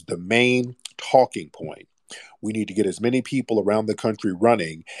as the main talking point. We need to get as many people around the country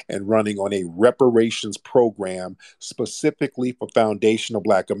running and running on a reparations program specifically for foundational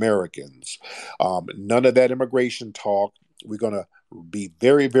Black Americans. None of that immigration talk. We're going to be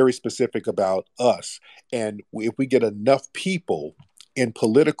very, very specific about us. And if we get enough people in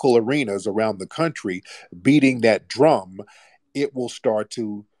political arenas around the country beating that drum, it will start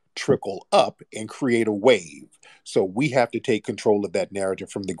to trickle up and create a wave. So we have to take control of that narrative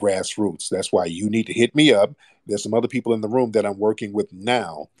from the grassroots. That's why you need to hit me up. There's some other people in the room that I'm working with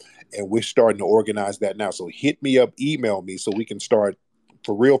now, and we're starting to organize that now. So hit me up, email me, so we can start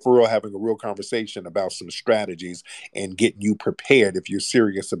for real, having a real conversation about some strategies and getting you prepared if you're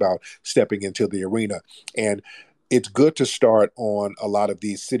serious about stepping into the arena. And it's good to start on a lot of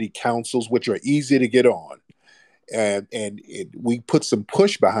these city councils, which are easy to get on. We put some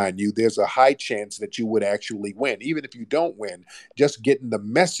push behind you, there's a high chance that you would actually win. Even if you don't win, just getting the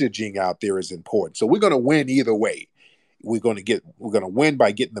messaging out there is important. So we're going to win either way. We're going to win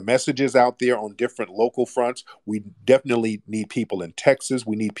by getting the messages out there on different local fronts. We definitely need people in Texas.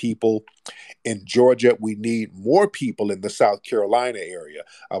 We need people in Georgia. We need more people in the South Carolina area.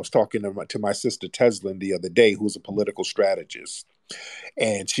 I was talking to my sister Teslin the other day, who's a political strategist,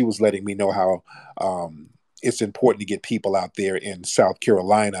 and she was letting me know how it's important to get people out there in South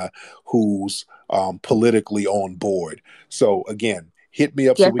Carolina who's politically on board. So again, hit me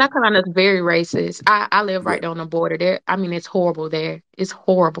up. Yeah, South Carolina's very racist. I live right there on the border there. I mean, it's horrible there. It's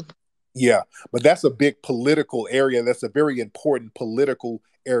horrible. Yeah, but that's a big political area. That's a very important political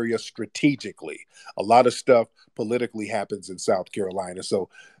area strategically. A lot of stuff politically happens in South Carolina. So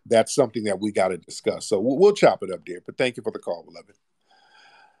that's something that we got to discuss. So we'll chop it up there. But thank you for the call, beloved.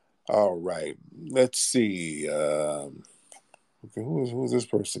 All right. Let's see. Okay, who's this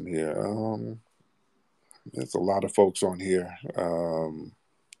person here? There's a lot of folks on here. A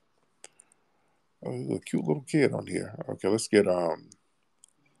cute little kid on here. Okay, let's get hold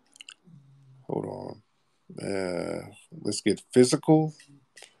on. Let's get physical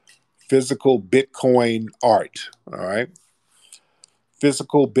Bitcoin art. All right.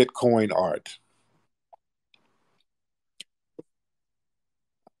 Physical Bitcoin art.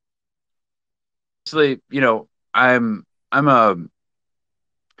 Actually, I'm a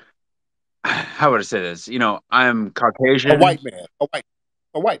how would I say this? I'm Caucasian. A white man.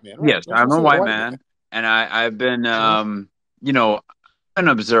 A white man, right? Yes, I'm a white man. And I've been an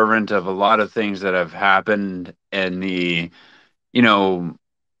observant of a lot of things that have happened in the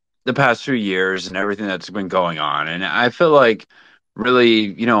past few years and everything that's been going on. And I feel like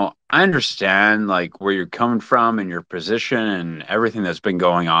really, I understand like where you're coming from and your position and everything that's been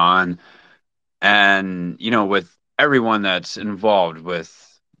going on. And, with everyone that's involved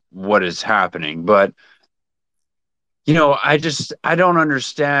with what is happening. But, I don't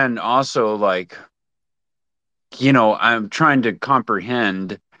understand also like, I'm trying to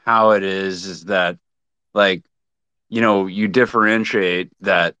comprehend how it is that like, you differentiate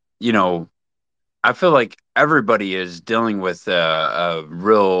that, I feel like everybody is dealing with a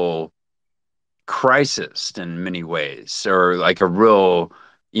real crisis in many ways, or like a real,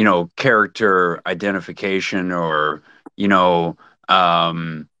 character identification, or, you know,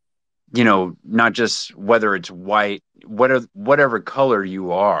 um, not just whether it's white, whatever color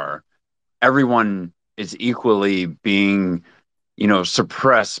you are, everyone is equally being,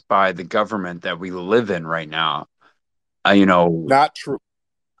 suppressed by the government that we live in right now. Not true.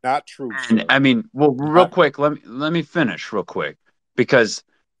 Not true, and sir. I mean, well, real quick, let me finish real quick, because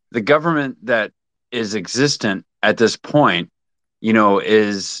the government that is existent at this point,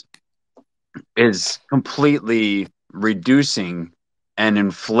 is completely reducing and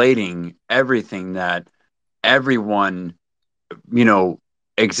inflating everything that everyone,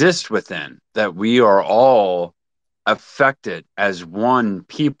 exists within, that we are all affected as one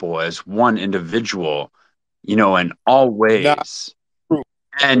people, as one individual, in all ways. True.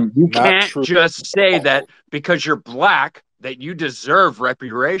 And you Not can't true. just say that because you're black that you deserve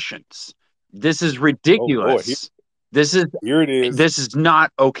reparations. This is Oh Lord, ridiculous. here it is. This is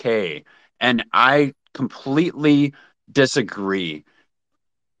not okay. And I completely disagree.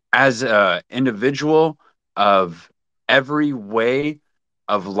 As a individual of every way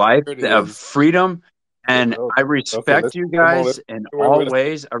of life, Here it of is. freedom, and I Okay, respect let's you come on. guys Let's in wait. all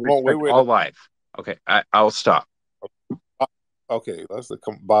ways. I Come on, respect wait. all life. Okay, I'll stop. Okay,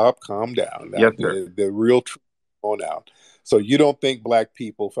 Bob, calm down. Now, Yes, sir. the real truth on out. So you don't think black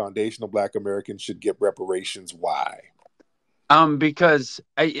people, foundational black Americans, should get reparations? Why? Because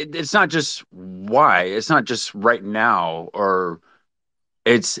it's not just why. It's not just right now, or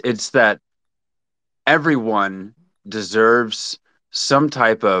it's that everyone deserves some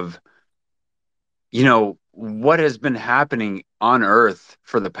type of, what has been happening on Earth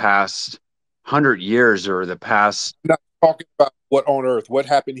for the past 100 years or the past. I'm not talking about what on Earth, what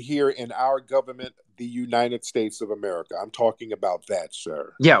happened here in our government, the United States of America. I'm talking about that,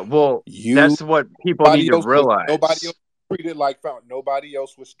 sir. Yeah, well, You, that's what people need nobody to else was, nobody realize. else treated like nobody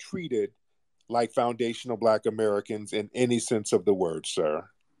else was treated like foundational Black Americans in any sense of the word, sir.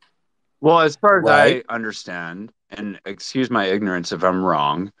 Well, as far as Right? I understand, and excuse my ignorance if I'm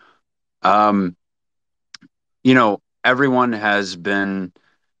wrong, everyone has been,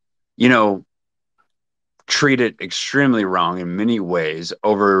 treated extremely wrong in many ways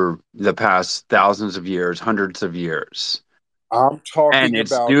over the past thousands of years, hundreds of years. I'm And talking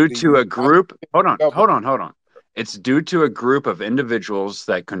it's about due the to a United group. Hold on, government. hold on. It's due to a group of individuals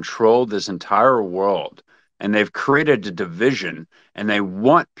that control this entire world, and they've created a division, and they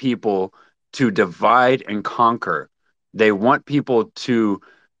want people to divide and conquer. They want people to,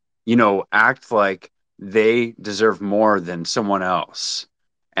 act like they deserve more than someone else.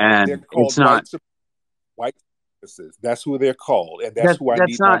 They're And it's called not white supremacists. That's who they're called, and that's that who I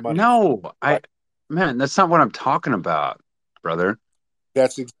that's need my not money from. no, Right? man, that's not what I'm talking about, brother.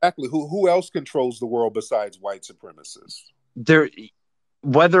 That's exactly who else controls the world besides white supremacists? There,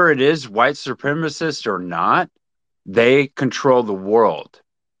 whether it is white supremacist or not, they control the world.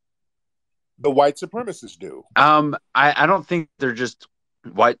 The white supremacists do. I don't think they're just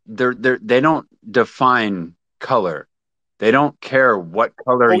white. They don't define color. They don't care what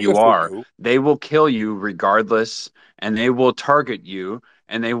color Oh, you yes, they are. do. They will kill you regardless, and they will target you,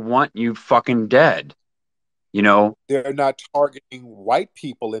 and they want you fucking dead. They're not targeting white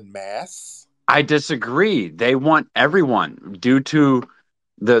people in mass. I disagree. They want everyone due to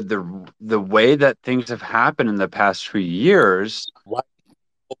the way that things have happened in the past few years. White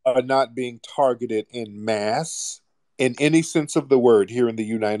people are not being targeted in mass in any sense of the word here in the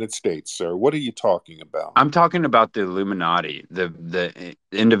United States, sir. What are you talking about? I'm talking about the Illuminati, the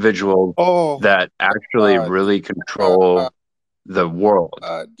individuals Oh, that actually God. really God. control the world.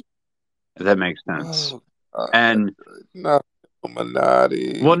 God. If that makes sense. Oh, God. And Not well,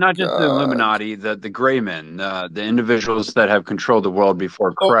 Illuminati. not just the God. Illuminati, the gray men, the individuals that have controlled the world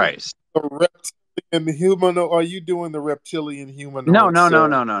before Oh, Christ. the reptilian humanoid. Are you doing the reptilian No, humanoid, no, no, sir?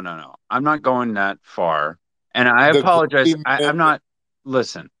 no, no, no, no. I'm not going that far. And I The apologize. gray I'm men. not.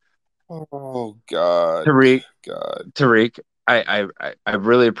 Listen, Oh, God. Tariq, God. Tariq, I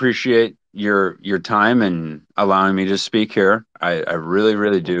really appreciate your time and allowing me to speak here. I really,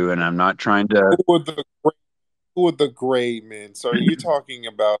 really do. And I'm not trying to. Who are the gray men? So are you talking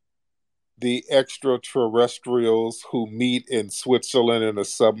about the extraterrestrials who meet in Switzerland in a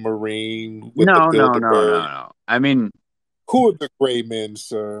submarine with the No, no, no, no, Bilderberg? no. I mean, Who are the gray men,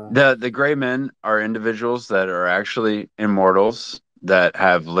 sir? the gray men are individuals that are actually immortals that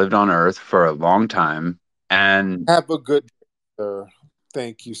have lived on Earth for a long time. And Have a good day, sir.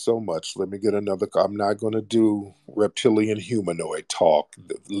 Thank you so much. Let me get another. I'm not going to do reptilian humanoid talk.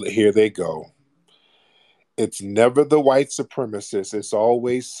 Here they go. It's never the white supremacist. It's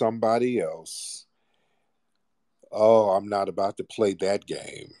always somebody else. Oh, I'm not about to play that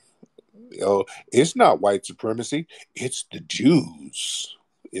game. Oh, it's not white supremacy. It's the Jews.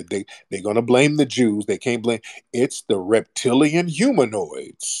 They're gonna blame the Jews. They can't blame. It's the reptilian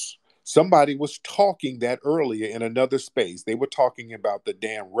humanoids. Somebody was talking that earlier in another space. They were talking about the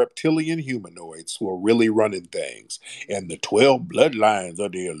damn reptilian humanoids who are really running things, and the 12 bloodlines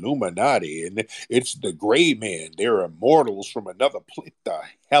of the Illuminati, and it's the gray men. They're immortals from another place. The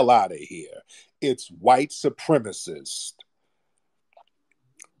hell out of here! It's white supremacists.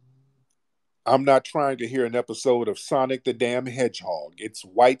 I'm not trying to hear an episode of Sonic the Damn Hedgehog. It's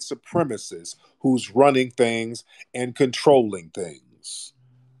white supremacists who's running things and controlling things.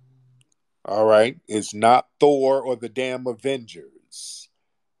 All right? It's not Thor or the damn Avengers.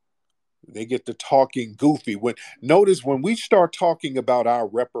 They get to talking goofy. Notice when we start talking about our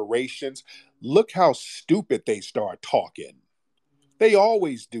reparations, look how stupid they start talking. They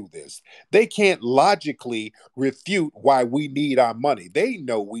always do this. They can't logically refute why we need our money. They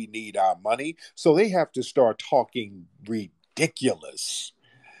know we need our money, so they have to start talking ridiculous.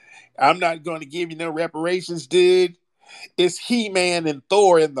 I'm not going to give you no reparations, dude. It's He-Man and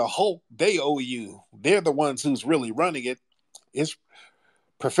Thor and the Hulk. They owe you. They're the ones who's really running it. It's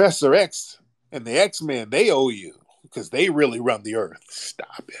Professor X and the X-Men. They owe you because they really run the earth.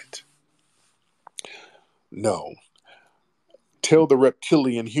 Stop it. No. Tell the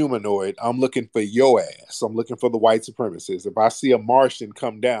reptilian humanoid, I'm looking for your ass. I'm looking for the white supremacists. If I see a Martian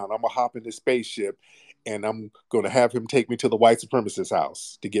come down, I'm going to hop in the spaceship and I'm going to have him take me to the white supremacist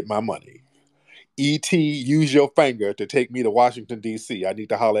house to get my money. E.T., use your finger to take me to Washington, D.C. I need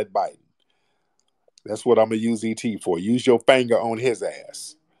to holler at Biden. That's what I'm gonna use ET for. Use your finger on his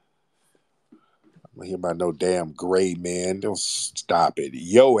ass. I'm gonna hear about no damn gray man. Don't stop it.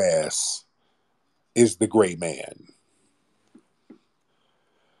 Yo ass is the gray man.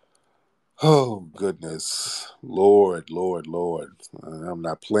 Oh goodness, Lord. I'm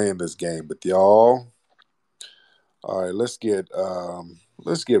not playing this game with y'all. All right, let's get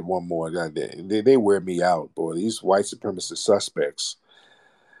one more. They wear me out, boy. These white supremacist suspects.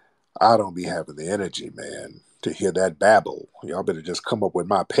 I don't be having the energy, man, to hear that babble. Y'all better just come up with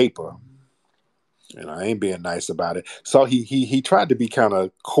my paper. And I ain't being nice about it. So he tried to be kind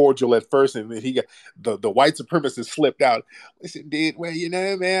of cordial at first, and then he got the white supremacist slipped out. Listen, dude, well,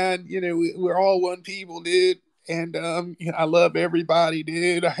 man, we're all one people, dude. And I love everybody,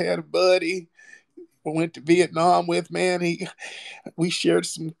 dude. I had a buddy I went to Vietnam with, man. We shared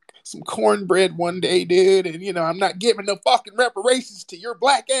some cornbread one day, dude. And I'm not giving no fucking reparations to your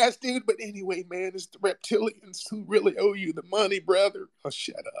black ass, dude. But anyway, man, it's the reptilians who really owe you the money, brother. Oh,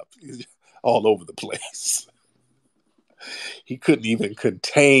 shut up. He's all over the place. He couldn't even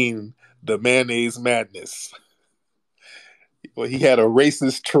contain the mayonnaise madness. Well, he had a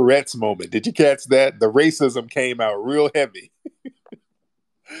racist Tourette's moment. Did you catch that? The racism came out real heavy.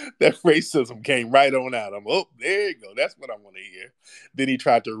 That racism came right on out. There you go. That's what I want to hear. Then he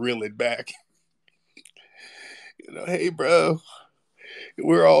tried to reel it back. Hey, bro,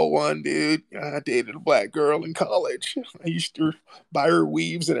 we're all one, dude. I dated a black girl in college. I used to buy her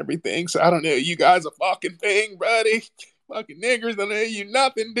weaves and everything. So I don't know you guys a fucking thing, buddy. Fucking niggers don't know you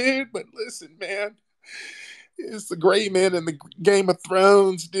nothing, dude. But listen, man, it's the gray men in the Game of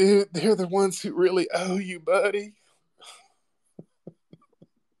Thrones, dude. They're the ones who really owe you, buddy.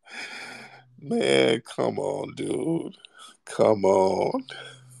 Man, come on, dude. Come on.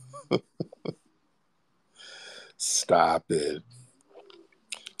 Stop it.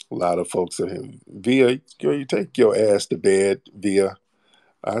 A lot of folks are here. Via, you take your ass to bed, Via.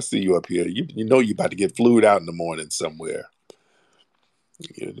 I see you up here. You know you about to get flued out in the morning somewhere.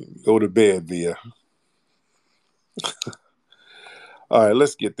 Go to bed, Via. All right,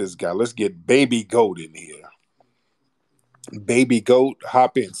 let's get this guy. Let's get Baby Goat in here. Baby Goat,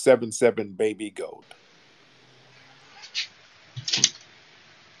 hop in. 7-7 Baby Goat.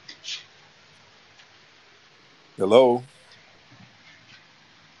 Hello.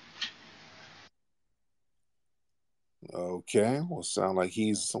 Okay, well, sound like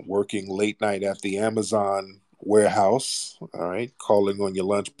he's working late night at the Amazon warehouse. All right, calling on your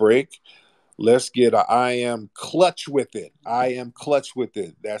lunch break. Let's get I am clutch with it. I am clutch with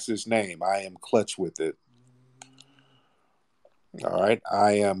it. That's his name. I am clutch with it. All right,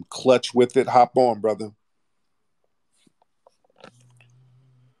 I am clutch with it. Hop on, brother.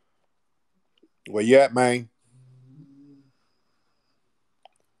 Where you at, man?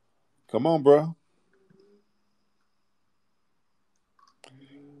 Come on, bro.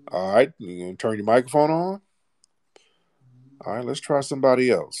 All right, you gonna turn your microphone on? All right, let's try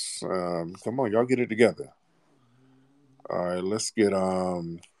somebody else. Come on, y'all get it together. All right, let's get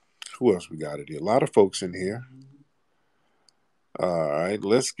who else we got it here? A lot of folks in here. All right,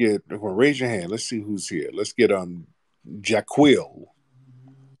 let's get. Well, raise your hand. Let's see who's here. Let's get Jaquil.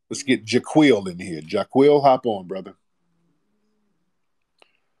 Let's get Jaquil in here. Jaquil, hop on, brother.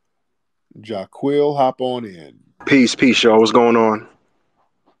 Jaquil, hop on in. Peace, y'all. What's going on?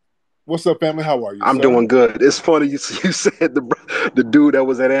 What's up, family? How are you? I'm doing good. It's funny you said the dude that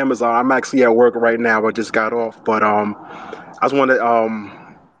was at Amazon. I'm actually at work right now. I just got off, but I just want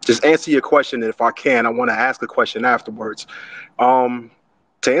to just answer your question. If I can, I want to ask a question afterwards. To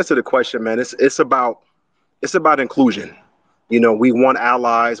answer the question, man, it's about inclusion. We want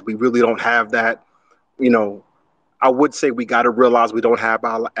allies. We really don't have that. I would say we got to realize we don't have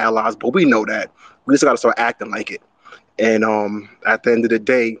allies, but we know that. We just got to start acting like it. And at the end of the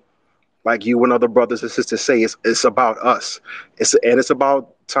day, like you and other brothers and sisters say, it's about us. It's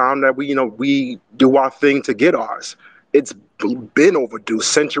about time that we do our thing to get ours. It's been overdue,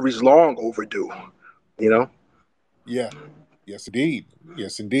 centuries long overdue. Yeah. Yes, indeed.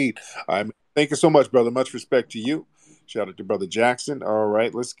 Yes, indeed. Thank you so much, brother. Much respect to you. Shout out to Brother Jackson. All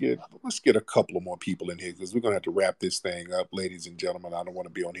right, let's get a couple of more people in here because we're gonna have to wrap this thing up, ladies and gentlemen. I don't want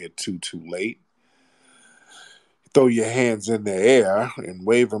to be on here too late. Throw your hands in the air and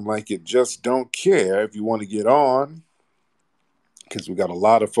wave them like you just don't care if you want to get on, because we got a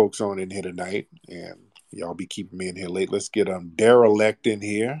lot of folks on in here tonight, and y'all be keeping me in here late. Let's get Derelict in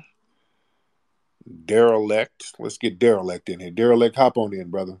here. Derelict. Let's get Derelict in here. Derelict, hop on in,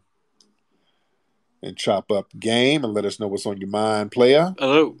 brother. And chop up game and let us know what's on your mind, player.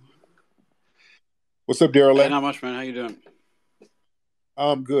 Hello. What's up, Derelict? Hey, not much, man. How you doing?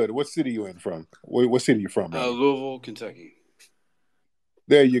 I'm good. What city you in from? What city you from, rather? Louisville, Kentucky.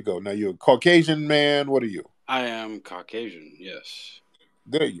 There you go. Now you're a Caucasian man. What are you? I am Caucasian. Yes.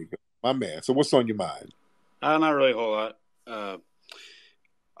 There you go, my man. So what's on your mind? Not really a whole lot. I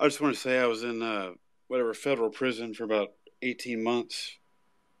just want to say I was in whatever federal prison for about 18 months,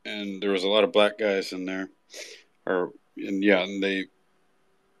 and there was a lot of black guys in there, and they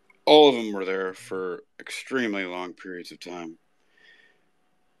all of them were there for extremely long periods of time.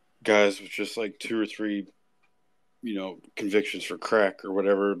 Guys with just like 2 or 3, convictions for crack or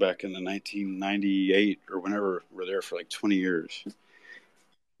whatever back in the 1998 or whenever, were there for like 20 years.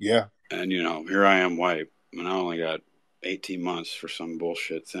 Yeah. And here I am, white, and I only got 18 months for some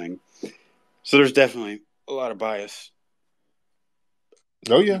bullshit thing. So there's definitely a lot of bias.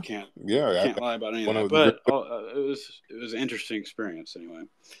 Oh yeah, you can't lie about any of that. But it was an interesting experience anyway.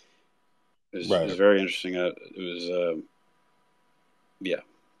 It was very interesting. It was yeah.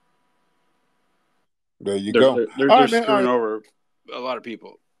 There you go. They're screwing over a lot of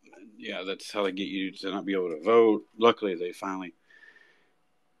people. Yeah, that's how they get you to not be able to vote. Luckily, they finally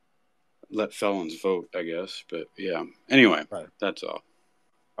let felons vote, I guess. But yeah. Anyway, that's all.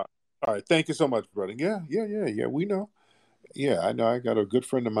 All right. Thank you so much, brother. Yeah. We know. Yeah, I know. I got a good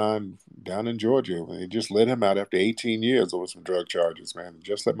friend of mine down in Georgia. They just let him out after 18 years over some drug charges, man.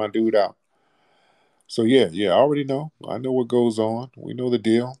 Just let my dude out. So yeah, I already know. I know what goes on. We know the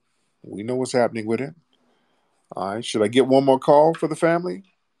deal. We know what's happening with it. All right. Should I get one more call for the family?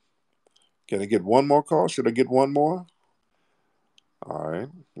 Can I get one more call? Should I get one more? All right.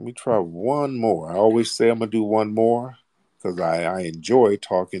 Let me try one more. I always say I'm going to do one more because I enjoy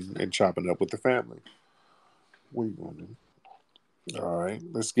talking and chopping up with the family. What are you going to do? All right.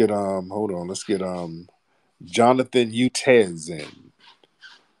 Let's get, hold on. Let's get, Jonathan Utez in.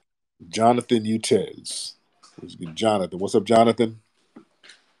 Jonathan Utez. Let's get Jonathan. What's up, Jonathan?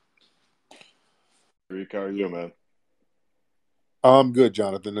 Tariq, how are you, man? I'm good,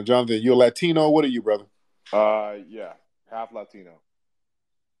 Jonathan. Now, Jonathan, you're Latino. What are you, brother? Yeah, half Latino.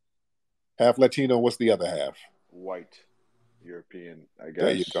 Half Latino. What's the other half? White, European, I guess.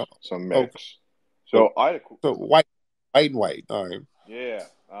 There you go. Some mix. Okay. So white and white. All right. Yeah.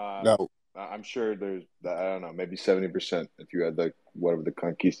 No. I'm sure there's, I don't know, maybe 70% if you had whatever the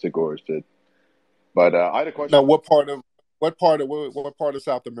conquistadors did. But I had a question. Now, what part of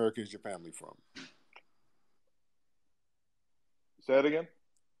South America is your family from? Say it again.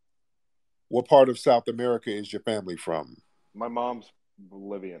 What part of South America is your family from? My mom's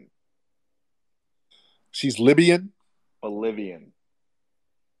Bolivian. She's Libyan? Bolivian.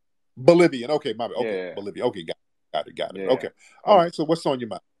 Okay, okay, yeah. Bolivia. Okay, got it. Yeah. Okay. All right, so what's on your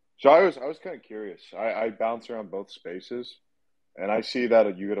mind? So I was kind of curious. I bounce around both spaces, and I see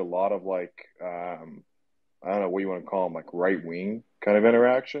that you get a lot of I don't know what you want to call them, like right wing kind of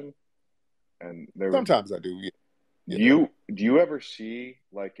interaction. And sometimes I do. Yeah. Do you ever see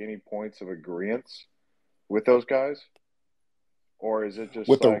any points of agreement with those guys, or is it just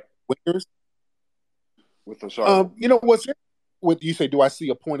with the wingers? With the sorry, you know what's what you say? Do I see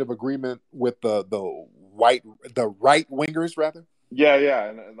a point of agreement with the right wingers rather? Yeah,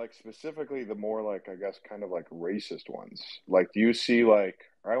 and specifically the more I guess kind of racist ones. Do you see or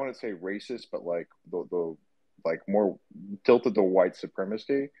I wouldn't say racist, but the more tilted to white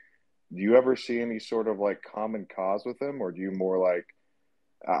supremacy? Do you ever see any sort of common cause with them, or do you more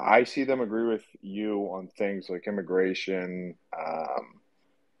I see them agree with you on things like immigration,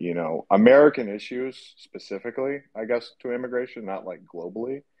 American issues specifically, I guess, to immigration, not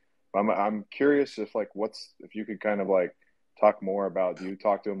globally. I'm curious if if you could kind of talk more about, do you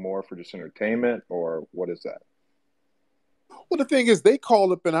talk to them more for just entertainment, or what is that? Well, the thing is, they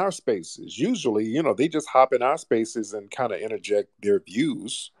call up in our spaces. Usually, they just hop in our spaces and kind of interject their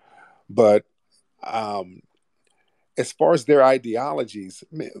views. But as far as their ideologies,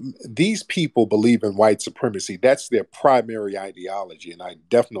 these people believe in white supremacy. That's their primary ideology, and I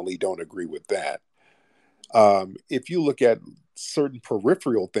definitely don't agree with that. If you look at certain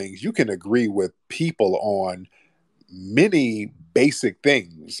peripheral things, you can agree with people on many basic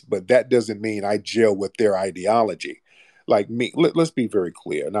things, but that doesn't mean I gel with their ideology. Like me, let's be very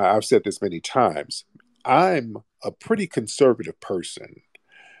clear. Now, I've said this many times. I'm a pretty conservative person.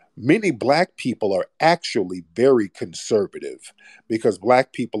 Many black people are actually very conservative because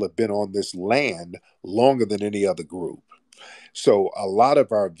black people have been on this land longer than any other group. So a lot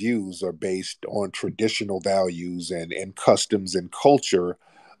of our views are based on traditional values and customs and cultural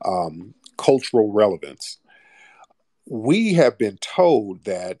relevance. we have been told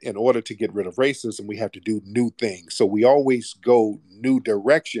that in order to get rid of racism, we have to do new things. So we always go new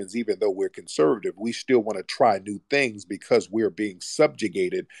directions, even though we're conservative. We still want to try new things because we're being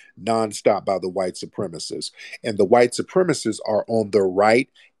subjugated nonstop by the white supremacists. And the white supremacists are on the right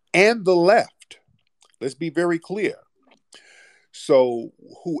and the left. Let's be very clear. So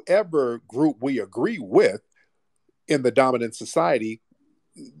whoever group we agree with in the dominant society,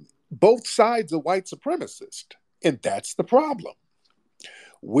 both sides are white supremacist. And that's the problem.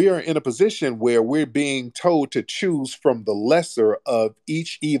 We are in a position where we're being told to choose from the lesser of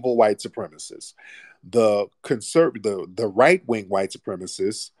each evil white supremacist. The right-wing white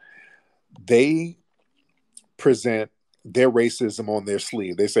supremacists, they present their racism on their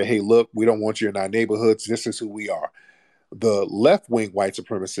sleeve. They say, hey, look, we don't want you in our neighborhoods. This is who we are. The left-wing white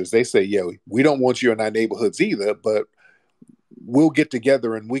supremacists, they say, yeah, we don't want you in our neighborhoods either, but we'll get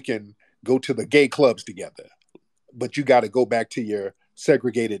together and we can go to the gay clubs together. But you got to go back to your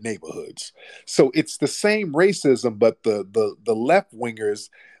segregated neighborhoods. So it's the same racism, but the left wingers,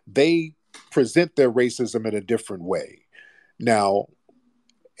 they present their racism in a different way. Now,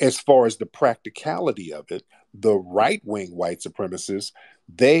 as far as the practicality of it, the right-wing white supremacists,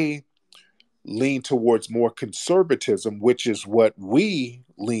 they lean towards more conservatism, which is what we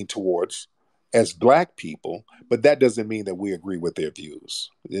lean towards as Black people, but that doesn't mean that we agree with their views.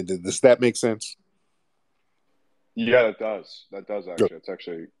 Does that make sense? Yeah, that does. That does actually. It's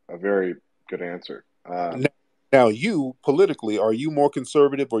actually a very good answer. Now, you politically, are you more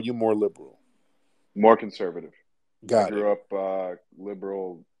conservative or are you more liberal? More conservative. I grew up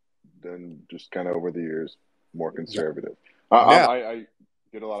liberal, then just kind of over the years more conservative. I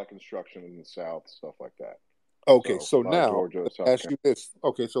did a lot of construction in the South, stuff like that. Okay, so now Georgia, let me ask you this.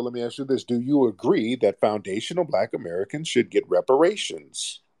 Okay, so let me ask you this: do you agree that foundational Black Americans should get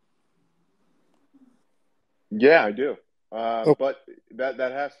reparations? Yeah, I do. But that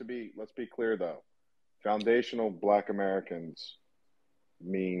has to be. Let's be clear, though. Foundational Black Americans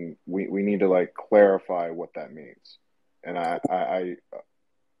mean we need to like clarify what that means. And I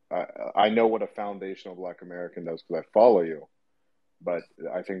know what a foundational Black American does because I follow you, but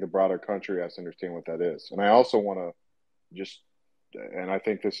I think the broader country has to understand what that is. And I also want to just, and I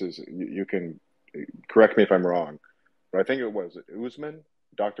think this is, you can correct me if I'm wrong, but I think it was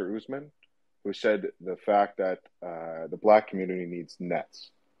Dr. Usman, who said the fact that the Black community needs nets,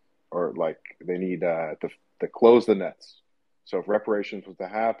 or like they need to close the nets. So if reparations was to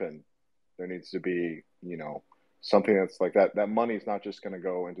happen, there needs to be, something that's like that. That money is not just going to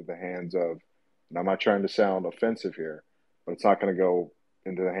go into the hands of, and I'm not trying to sound offensive here, but it's not going to go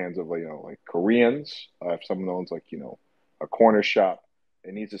into the hands of, like Koreans. If someone owns like, a corner shop,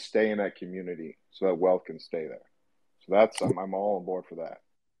 it needs to stay in that community so that wealth can stay there. So I'm all on board for that.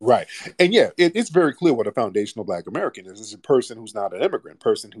 Right. And yeah, it's very clear what a foundational Black American is. It's a person who's not an immigrant,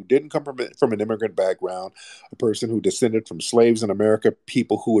 person who didn't come from an immigrant background, a person who descended from slaves in America,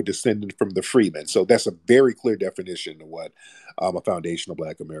 people who are descended from the freemen. So that's a very clear definition of what a foundational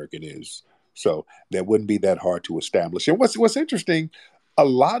Black American is. So that wouldn't be that hard to establish. And what's interesting, a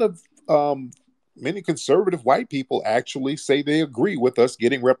lot of many conservative white people actually say they agree with us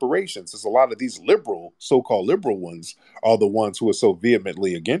getting reparations. There's a lot of these so-called liberal ones are the ones who are so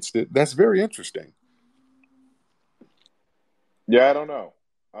vehemently against it. That's very interesting. Yeah, I don't know.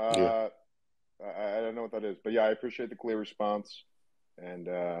 Yeah. I don't know what that is, but yeah, I appreciate the clear response. And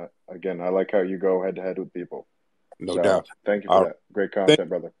again, I like how you go head to head with people. No doubt. Thank you for that. Great content,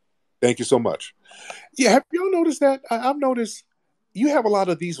 brother. Thank you so much. Yeah, have y'all noticed that? I've noticed you have a lot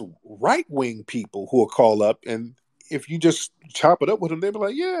of these right-wing people who will call up, and if you just chop it up with them, they'll be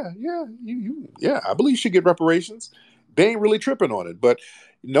like, yeah, I believe you should get reparations. They ain't really tripping on it. But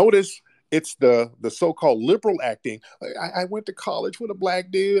notice it's the so-called liberal acting. I went to college with a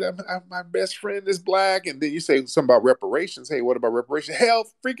Black dude. My best friend is Black. And then you say something about reparations. Hey, what about reparations? Hell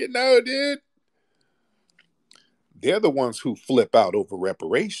freaking no, dude. They're the ones who flip out over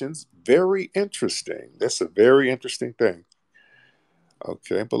reparations. Very interesting. That's a very interesting thing.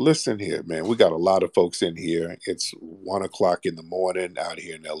 Okay, but listen here, man. We got a lot of folks in here. It's 1:00 in the morning out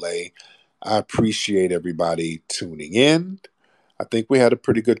here in LA. I appreciate everybody tuning in. I think we had a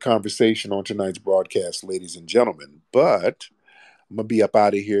pretty good conversation on tonight's broadcast, ladies and gentlemen. But I'm going to be up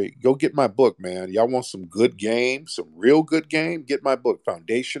out of here. Go get my book, man. Y'all want some good game, some real good game? Get my book,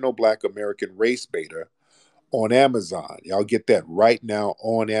 Foundational Black American Race Beta, on Amazon. Y'all get that right now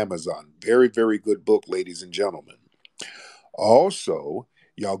on Amazon. Very, very good book, ladies and gentlemen. Also,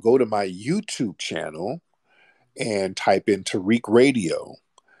 y'all go to my YouTube channel and type in Tariq Radio.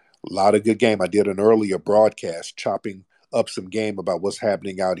 A lot of good game. I did an earlier broadcast chopping up some game about what's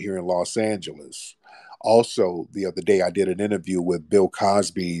happening out here in Los Angeles. Also, the other day, I did an interview with Bill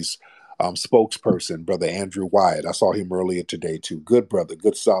Cosby's spokesperson, Brother Andrew Wyatt. I saw him earlier today, too. Good brother,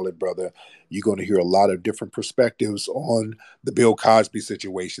 good solid brother. You're going to hear a lot of different perspectives on the Bill Cosby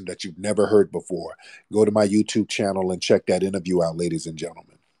situation that you've never heard before. Go to my YouTube channel and check that interview out, ladies and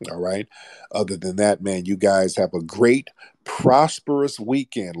gentlemen. All right. Other than that, man, you guys have a great, prosperous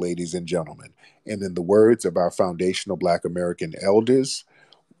weekend, ladies and gentlemen. And in the words of our foundational Black American elders,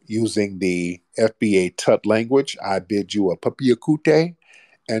 using the FBA Tut language, I bid you a papiakute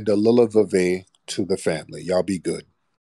and a lulavave to the family. Y'all be good.